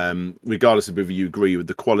this, regardless of whether you agree with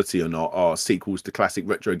the quality or not, are sequels to classic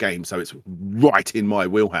retro games. So it's right in my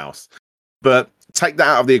wheelhouse. But take that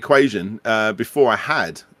out of the equation. Before I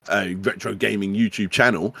had a retro gaming YouTube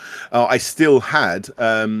channel, I still had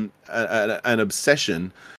an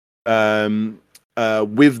obsession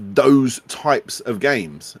with those types of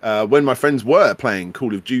games. When my friends were playing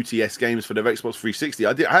Call of Duty-esque games for their Xbox 360,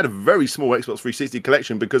 I had a very small Xbox 360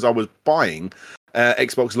 collection because I was buying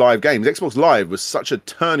Xbox Live games. Xbox Live was such a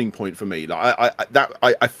turning point for me. Like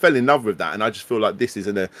I fell in love with that, and I just feel like this is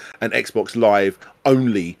an Xbox Live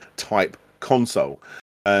only type console.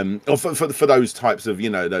 Or for those types of, you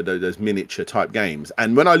know, those miniature type games.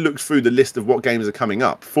 And when I looked through the list of what games are coming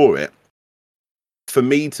up for it, for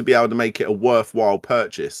me to be able to make it a worthwhile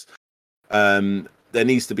purchase, there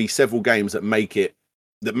needs to be several games that make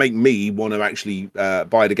me want to actually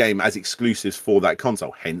buy the game as exclusives for that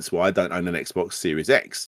console. Hence why I don't own an Xbox Series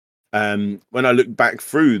X. When I look back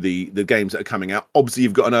through the games that are coming out, obviously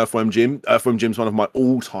you've got an Earthworm Jim. Earthworm Jim's one of my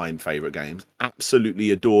all-time favorite games.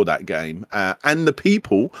 Absolutely adore that game, and the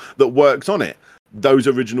people that worked on it. Those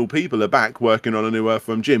original people are back working on a new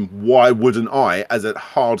Earthworm Jim. Why wouldn't I, as a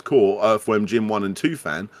hardcore Earthworm Jim 1 and 2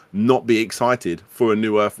 fan, not be excited for a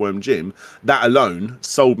new Earthworm Jim? That alone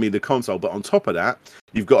sold me the console. But on top of that,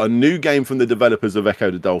 you've got a new game from the developers of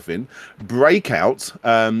Echo the Dolphin, Breakout,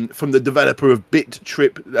 from the developer of Bit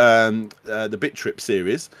Trip, the Bit Trip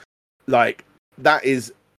series. Like, that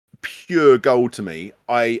is pure gold to me.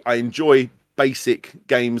 I enjoy basic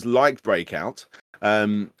games like Breakout.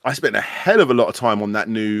 I spent a hell of a lot of time on that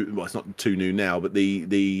new, well, it's not too new now, but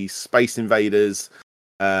the Space Invaders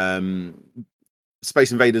Breakout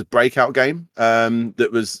game that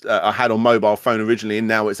was I had on mobile phone originally, and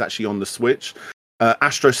now it's actually on the Switch.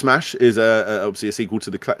 Astro Smash is obviously a sequel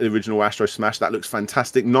to the original Astro Smash. That looks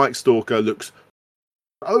fantastic. Night Stalker looks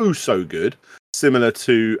so good, similar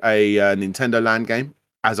to a Nintendo Land game.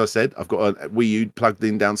 As I said, I've got a Wii U plugged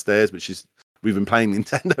in downstairs, which is we've been playing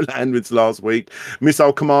Nintendo Land with last week.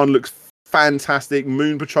 Missile Command looks fantastic.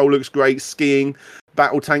 Moon Patrol looks great. Skiing,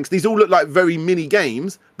 Battle Tanks. These all look like very mini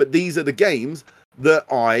games, but these are the games that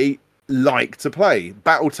I like to play.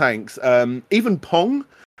 Battle Tanks, even Pong.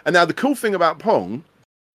 And now the cool thing about Pong,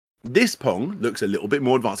 this Pong looks a little bit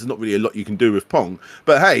more advanced. There's not really a lot you can do with Pong.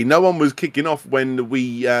 But hey, no one was kicking off when the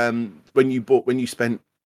Wii, when you spent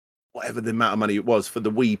whatever the amount of money it was for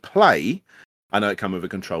the Wii Play. I know it came with a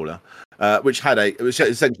controller, which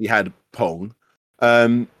essentially had Pong.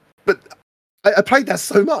 But I played that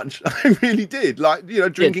so much. I really did. Like, you know,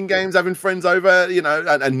 drinking games, having friends over, you know,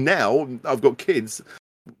 and now I've got kids,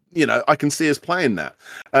 you know, I can see us playing that.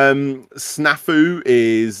 Snafu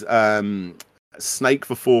is Snake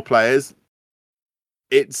for 4 players.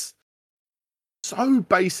 It's so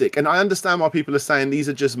basic. And I understand why people are saying these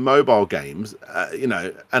are just mobile games, you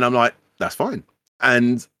know, and I'm like, that's fine.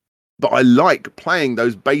 But I like playing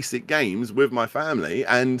those basic games with my family,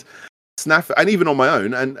 and Snafu, and even on my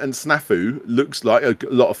own. And Snafu looks like a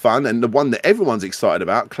lot of fun. And the one that everyone's excited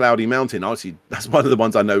about, Cloudy Mountain, obviously that's one of the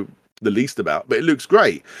ones I know the least about, but it looks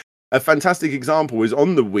great. A fantastic example is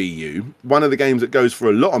on the Wii U. One of the games that goes for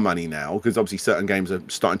a lot of money now, because obviously certain games are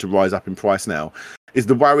starting to rise up in price now, is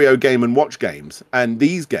the Wario Game & Watch games. And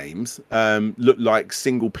these games look like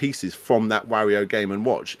single pieces from that Wario Game &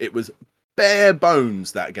 Watch. It was bare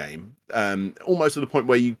bones, that game, almost to the point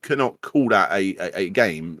where you cannot call that a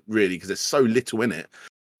game really, because there's so little in it.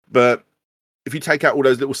 But if you take out all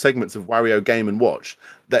those little segments of Wario Game & Watch,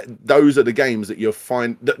 those are the games that you'll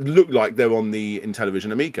find that look like they're on the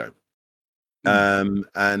Intellivision Amico.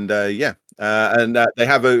 And they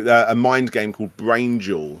have a mind game called Brain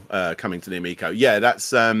Jewel coming to the Amico. Yeah,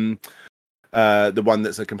 that's the one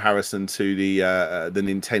that's a comparison to the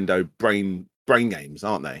Nintendo Brain games,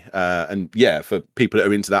 aren't they? And yeah, for people that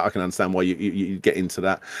are into that, I can understand why you get into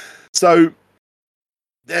that. So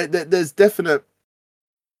there's definite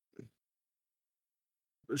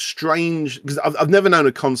strange, because I've never known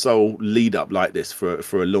a console lead up like this for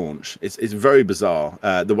a launch. It's very bizarre.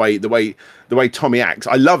 The way Tommy acts,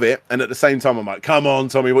 I love it, and at the same time I'm like, come on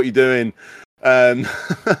Tommy, what are you doing?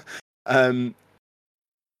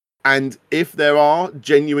 And if there are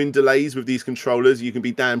genuine delays with these controllers, you can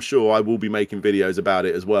be damn sure I will be making videos about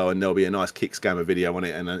it as well, and there'll be a nice Kick Scammer video on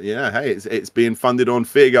it. And hey, it's being funded on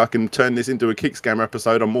Fig. I can turn this into a Kick Scammer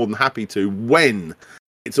episode. I'm more than happy to when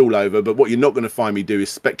it's all over. But what you're not going to find me do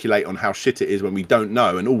is speculate on how shit it is when we don't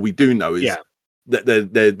know, and all we do know is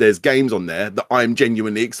that there's games on there that I'm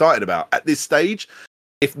genuinely excited about at this stage.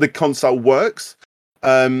 If the console works,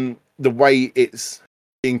 the way it's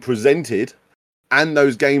being presented, and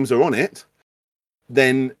those games are on it,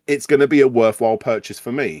 then it's going to be a worthwhile purchase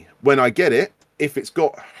for me. When I get it, if it's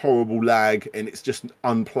got horrible lag and it's just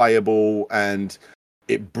unplayable and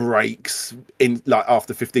it breaks in like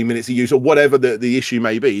after 15 minutes of use or whatever the issue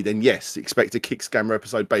may be, then yes, expect a Kick Scammer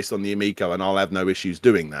episode based on the Amico, and I'll have no issues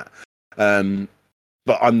doing that.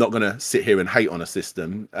 But I'm not going to sit here and hate on a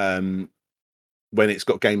system when it's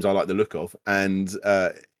got games I like the look of, and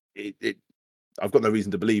I've got no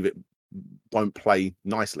reason to believe it won't play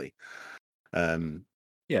nicely. There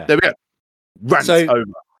we go. Rant over.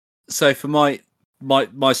 So for my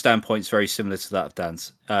standpoint's very similar to that of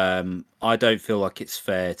Dan's. I don't feel like it's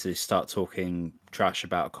fair to start talking trash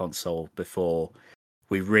about a console before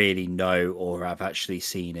we really know or have actually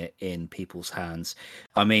seen it in people's hands.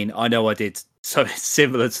 I mean, I know I did something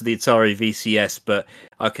similar to the Atari VCS, but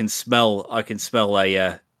I can smell a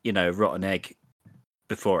rotten egg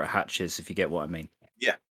before it hatches, if you get what I mean.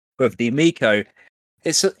 Yeah. With the Amico,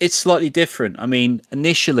 it's slightly different. I mean,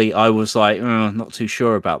 initially I was like, not too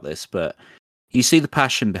sure about this, but you see the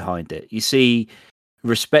passion behind it. You see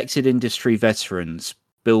respected industry veterans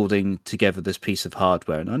building together this piece of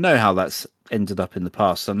hardware, and I know how that's ended up in the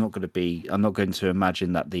past. I'm not going to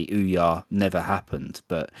imagine that the Ouya never happened,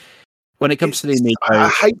 but when it comes to the Amico, I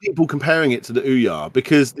hate people comparing it to the Ouya,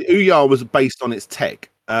 because the Ouya was based on its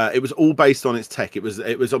tech. It was all based on its tech. It was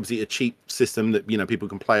obviously a cheap system that people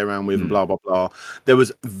can play around with and blah blah blah. There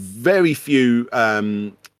was very few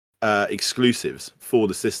exclusives for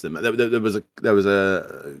the system. There was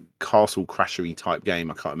a Castle Crashery type game.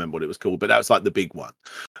 I can't remember what it was called, but that was like the big one,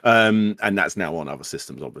 and that's now on other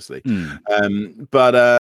systems, obviously.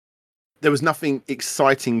 But there was nothing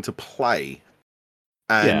exciting to play,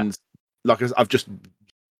 and like I've just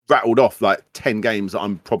rattled off like 10 games that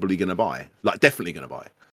I'm probably going to buy, like definitely going to buy.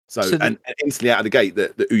 So and instantly out of the gate, the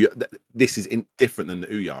Ouya, this is different than the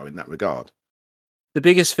Ouya in that regard. The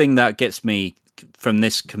biggest thing that gets me from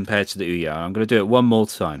this compared to the Ouya, I'm going to do it one more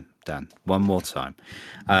time, Dan, one more time.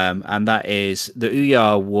 And that is the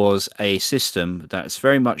Ouya was a system that's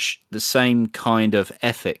very much the same kind of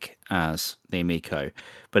ethic as the Amico,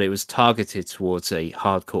 but it was targeted towards a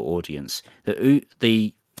hardcore audience.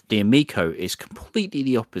 The Amico is completely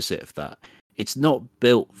the opposite of that. It's not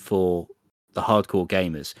built for the hardcore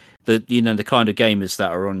gamers. The kind of gamers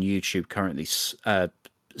that are on YouTube currently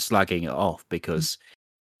slagging it off because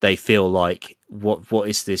they feel like what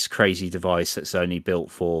is this crazy device that's only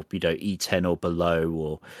built for E10 or below,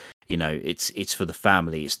 or it's for the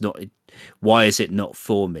family. It's not. Why is it not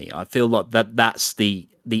for me? I feel like that's the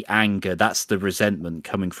anger, that's the resentment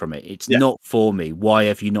coming from it. It's not for me. Why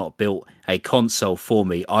have you not built a console for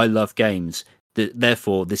me? I love games.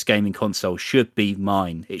 Therefore, this gaming console should be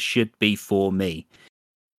mine. It should be for me.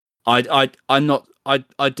 I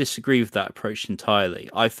disagree with that approach entirely.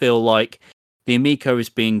 I feel like the Amico is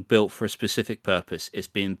being built for a specific purpose. It's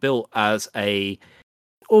being built as a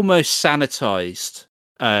almost sanitized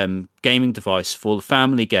gaming device for the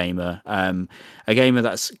family gamer, a gamer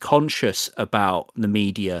that's conscious about the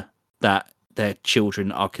media that their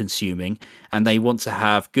children are consuming, and they want to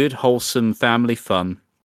have good, wholesome family fun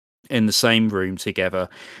in the same room together.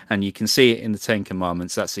 And you can see it in the Ten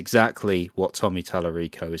Commandments. That's exactly what Tommy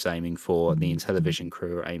Tallarico is aiming for, and the Intellivision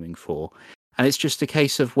crew are aiming for. And it's just a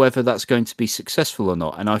case of whether that's going to be successful or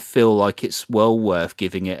not. And I feel like it's well worth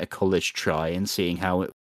giving it a college try and seeing how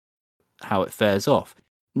it fares off.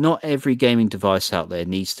 Not every gaming device out there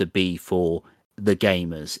needs to be for the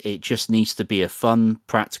gamers. It just needs to be a fun,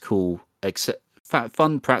 practical piece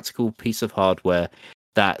of hardware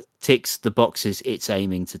that ticks the boxes it's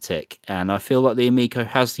aiming to tick. And I feel like the Amico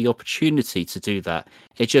has the opportunity to do that.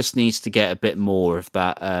 It just needs to get a bit more of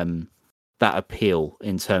that appeal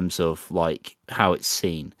in terms of like how it's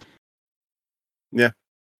seen. Yeah.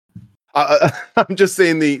 I'm just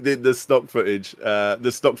seeing the stock footage,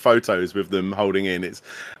 the stock photos with them holding in. It's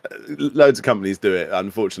loads of companies do it.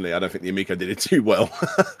 Unfortunately, I don't think the Amico did it too well.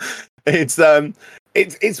 It's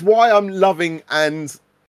why I'm loving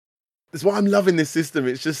it's why I'm loving this system.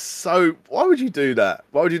 It's just so. Why would you do that?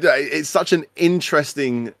 Why would you do that? It's such an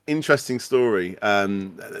interesting story.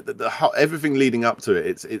 Everything leading up to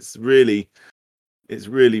it. It's really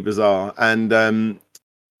bizarre. And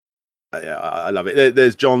Yeah, I love it.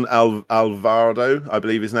 There's John Alvarado, I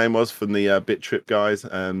believe his name was, from the Bit Trip guys.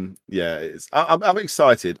 Yeah, I'm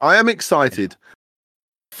excited. I am excited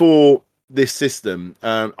for this system.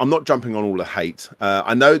 I'm not jumping on all the hate.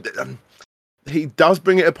 I know that he does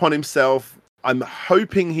bring it upon himself. I'm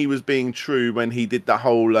hoping he was being true when he did that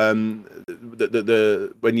whole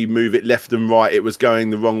the when you move it left and right, it was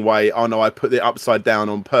going the wrong way. Oh no, I put it upside down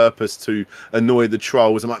on purpose to annoy the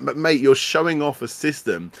trolls. I'm like, mate, you're showing off a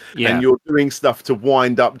system and you're doing stuff to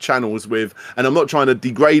wind up channels with. And I'm not trying to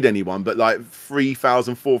degrade anyone, but like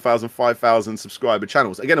 3,000, 4,000, 5,000 subscriber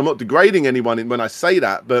channels. Again, I'm not degrading anyone when I say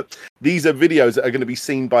that, but these are videos that are going to be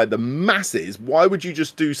seen by the masses. Why would you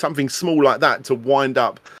just do something small like that to wind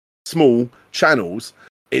up small channels?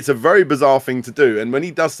 It's a very bizarre thing to do, and when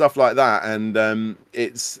he does stuff like that, and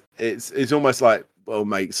it's almost like, well,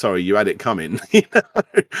 mate, sorry, you had it coming. You know?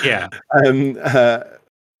 Yeah.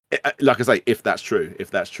 Like I say, if that's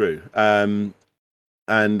true, and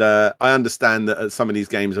I understand that some of these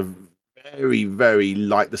games are very, very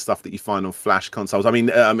like the stuff that you find on Flash consoles. I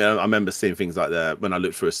mean, I remember seeing things like that when I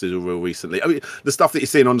looked for a sizzle reel recently. I mean, the stuff that you're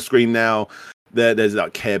seeing on the screen now. There's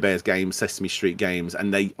like Care Bears games, Sesame Street games,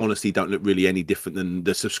 and they honestly don't look really any different than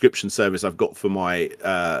the subscription service I've got for my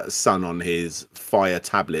son on his Fire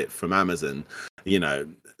tablet from Amazon. You know,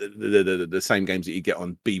 the same games that you get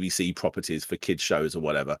on BBC properties for kids shows or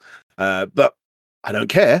whatever. But I don't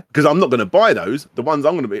care because I'm not going to buy those. The ones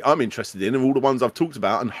I'm interested in are all the ones I've talked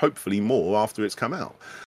about, and hopefully more after it's come out.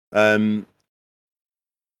 There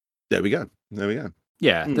we go.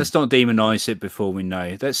 Yeah, let's not demonize it before we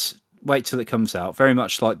know. Let's wait till it comes out. Very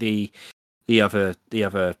much like the other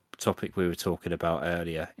topic we were talking about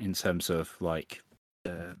earlier, in terms of like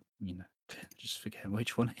just forgetting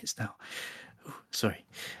which one it is now. Ooh, sorry.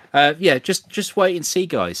 Just wait and see,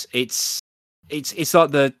 guys. It's like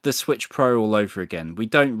the Switch Pro all over again. We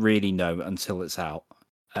don't really know until it's out,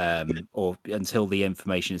 or until the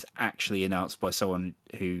information is actually announced by someone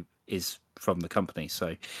who is from the company.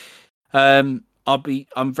 So,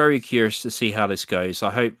 I'm very curious to see how this goes. I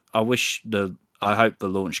hope the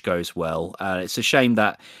launch goes well. It's a shame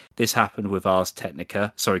that this happened with Ars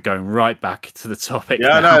Technica. Sorry, going right back to the topic.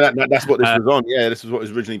 Yeah, no, that's what this was on. Yeah, this was what it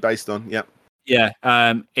was originally based on. Yeah. Yeah,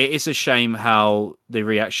 it is a shame how the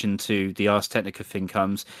reaction to the Ars Technica thing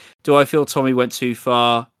comes. Do I feel Tommy went too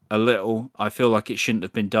far? A little. I feel like it shouldn't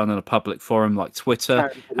have been done on a public forum like Twitter.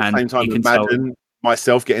 At the same time, imagine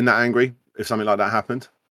myself getting that angry if something like that happened.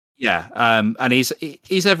 Yeah, and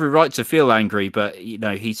he's every right to feel angry, but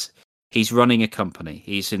he's running a company.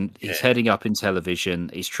 He's heading up in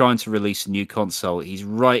television. He's trying to release a new console. He's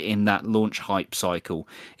right in that launch hype cycle,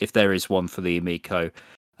 if there is one for the Amico.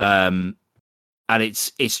 And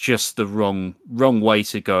it's just the wrong way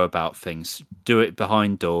to go about things. Do it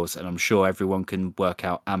behind doors, and I'm sure everyone can work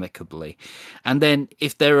out amicably. And then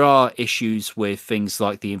if there are issues with things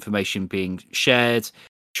like the information being shared,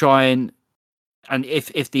 try and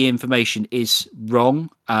if the information is wrong,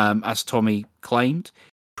 as Tommy claimed,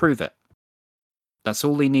 prove it. That's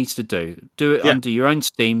all he needs to do. Do it under your own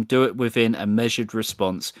steam. Do it within a measured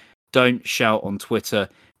response. Don't shout on Twitter,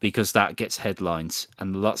 because that gets headlines.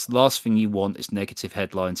 And the last thing you want is negative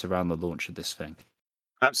headlines around the launch of this thing.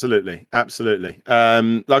 Absolutely.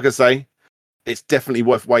 Like I say, it's definitely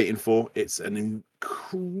worth waiting for. It's an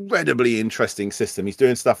incredibly interesting system. He's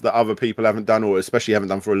doing stuff that other people haven't done, or especially haven't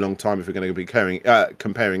done for a long time, if we're going to be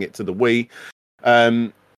comparing it to the Wii.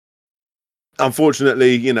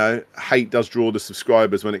 Unfortunately, hate does draw the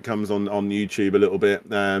subscribers when it comes on YouTube a little bit.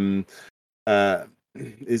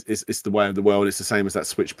 It's the way of the world. It's the same as that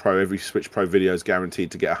Switch Pro. Every Switch Pro video is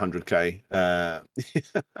guaranteed to get 100k.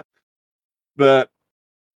 But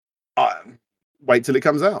wait till it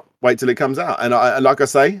comes out. And like I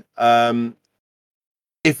say,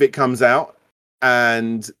 if it comes out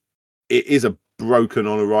and it is a broken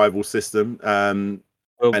on arrival system,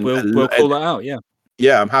 we'll call it out.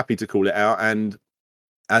 Yeah, I'm happy to call it out. And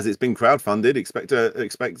as it's been crowdfunded, expect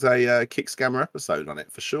a Kick Scammer episode on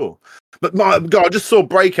it for sure. But my God, I just saw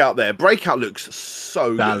Breakout there. Breakout looks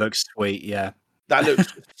so good. That looks sweet, yeah. That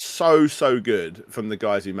looks so good from the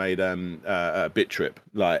guys who made Bit Trip.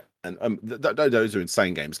 Like, and those are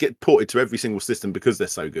insane games. Get ported to every single system because they're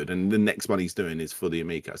so good. And the next one he's doing is for the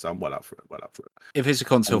Amico, so I'm well up for it. If it's a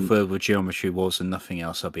console filled with Geometry Wars and nothing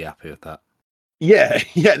else, I'll be happy with that. Yeah.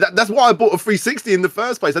 That's why I bought a 360 in the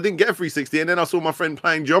first place. I didn't get a 360, and then I saw my friend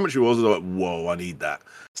playing Geometry Wars. I was like, whoa, I need that.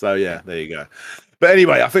 So yeah, there you go. But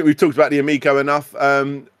anyway, I think we've talked about the Amico enough.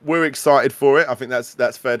 We're excited for it. I think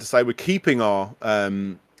that's fair to say. We're keeping our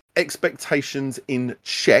expectations in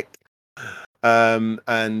check. And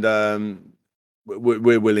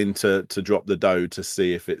we're willing to drop the dough to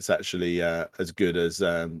see if it's actually as good as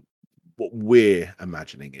what we're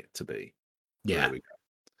imagining it to be. Yeah. There we go.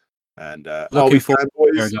 And looking forward.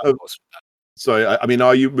 So I mean,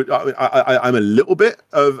 are you? I'm a little bit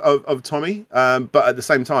of Tommy, but at the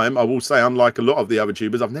same time, I will say, unlike a lot of the other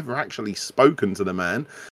tubers, I've never actually spoken to the man,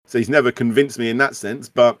 so he's never convinced me in that sense.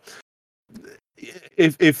 But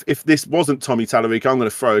if this wasn't Tommy Tallarico, I'm going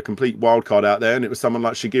to throw a complete wild card out there, and it was someone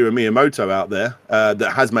like Shigeru Miyamoto out there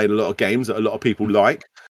that has made a lot of games that a lot of people like,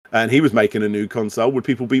 and he was making a new console. Would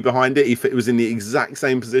people be behind it if it was in the exact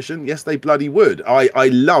same position? Yes, they bloody would. I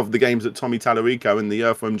love the games that Tommy Tallarico and the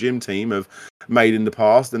Earthworm Jim team have made in the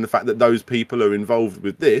past, and the fact that those people are involved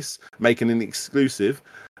with this, making an exclusive.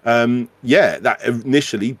 That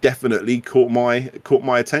initially definitely caught my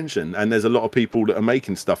attention, and there's a lot of people that are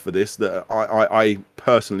making stuff for this that I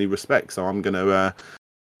personally respect. So I'm gonna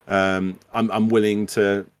I'm willing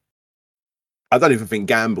to. I don't even think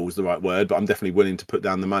gamble is the right word, but I'm definitely willing to put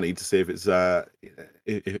down the money to see if it's to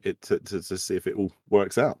see if it all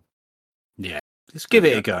works out. Yeah, let's give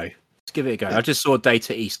it a go. Let's give it a go. I just saw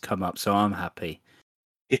Data East come up, so I'm happy.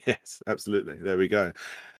 Yes, absolutely. There we go.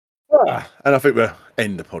 And I think we'll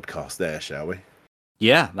end the podcast there, shall we?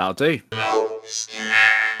 Yeah, that'll do.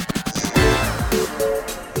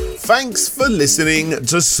 Thanks for listening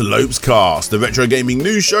to Slopes Cast, the retro gaming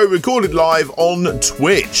news show recorded live on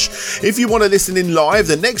Twitch. If you want to listen in live,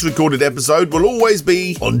 the next recorded episode will always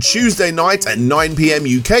be on Tuesday night at 9 PM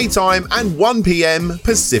UK time and 1 PM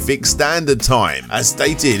Pacific Standard Time. As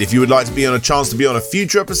stated, if you would like to be on a chance to be on a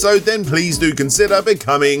future episode, then please do consider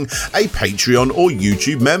becoming a Patreon or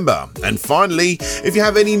YouTube member. And finally, if you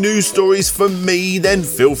have any news stories for me, then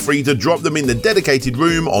feel free to drop them in the dedicated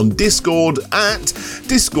room on Discord at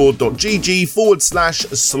discord.gg/Slopes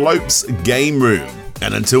Game Room.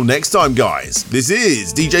 And until next time, guys, this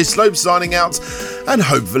is DJ Slopes signing out, and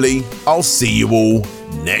hopefully I'll see you all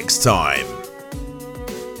next time.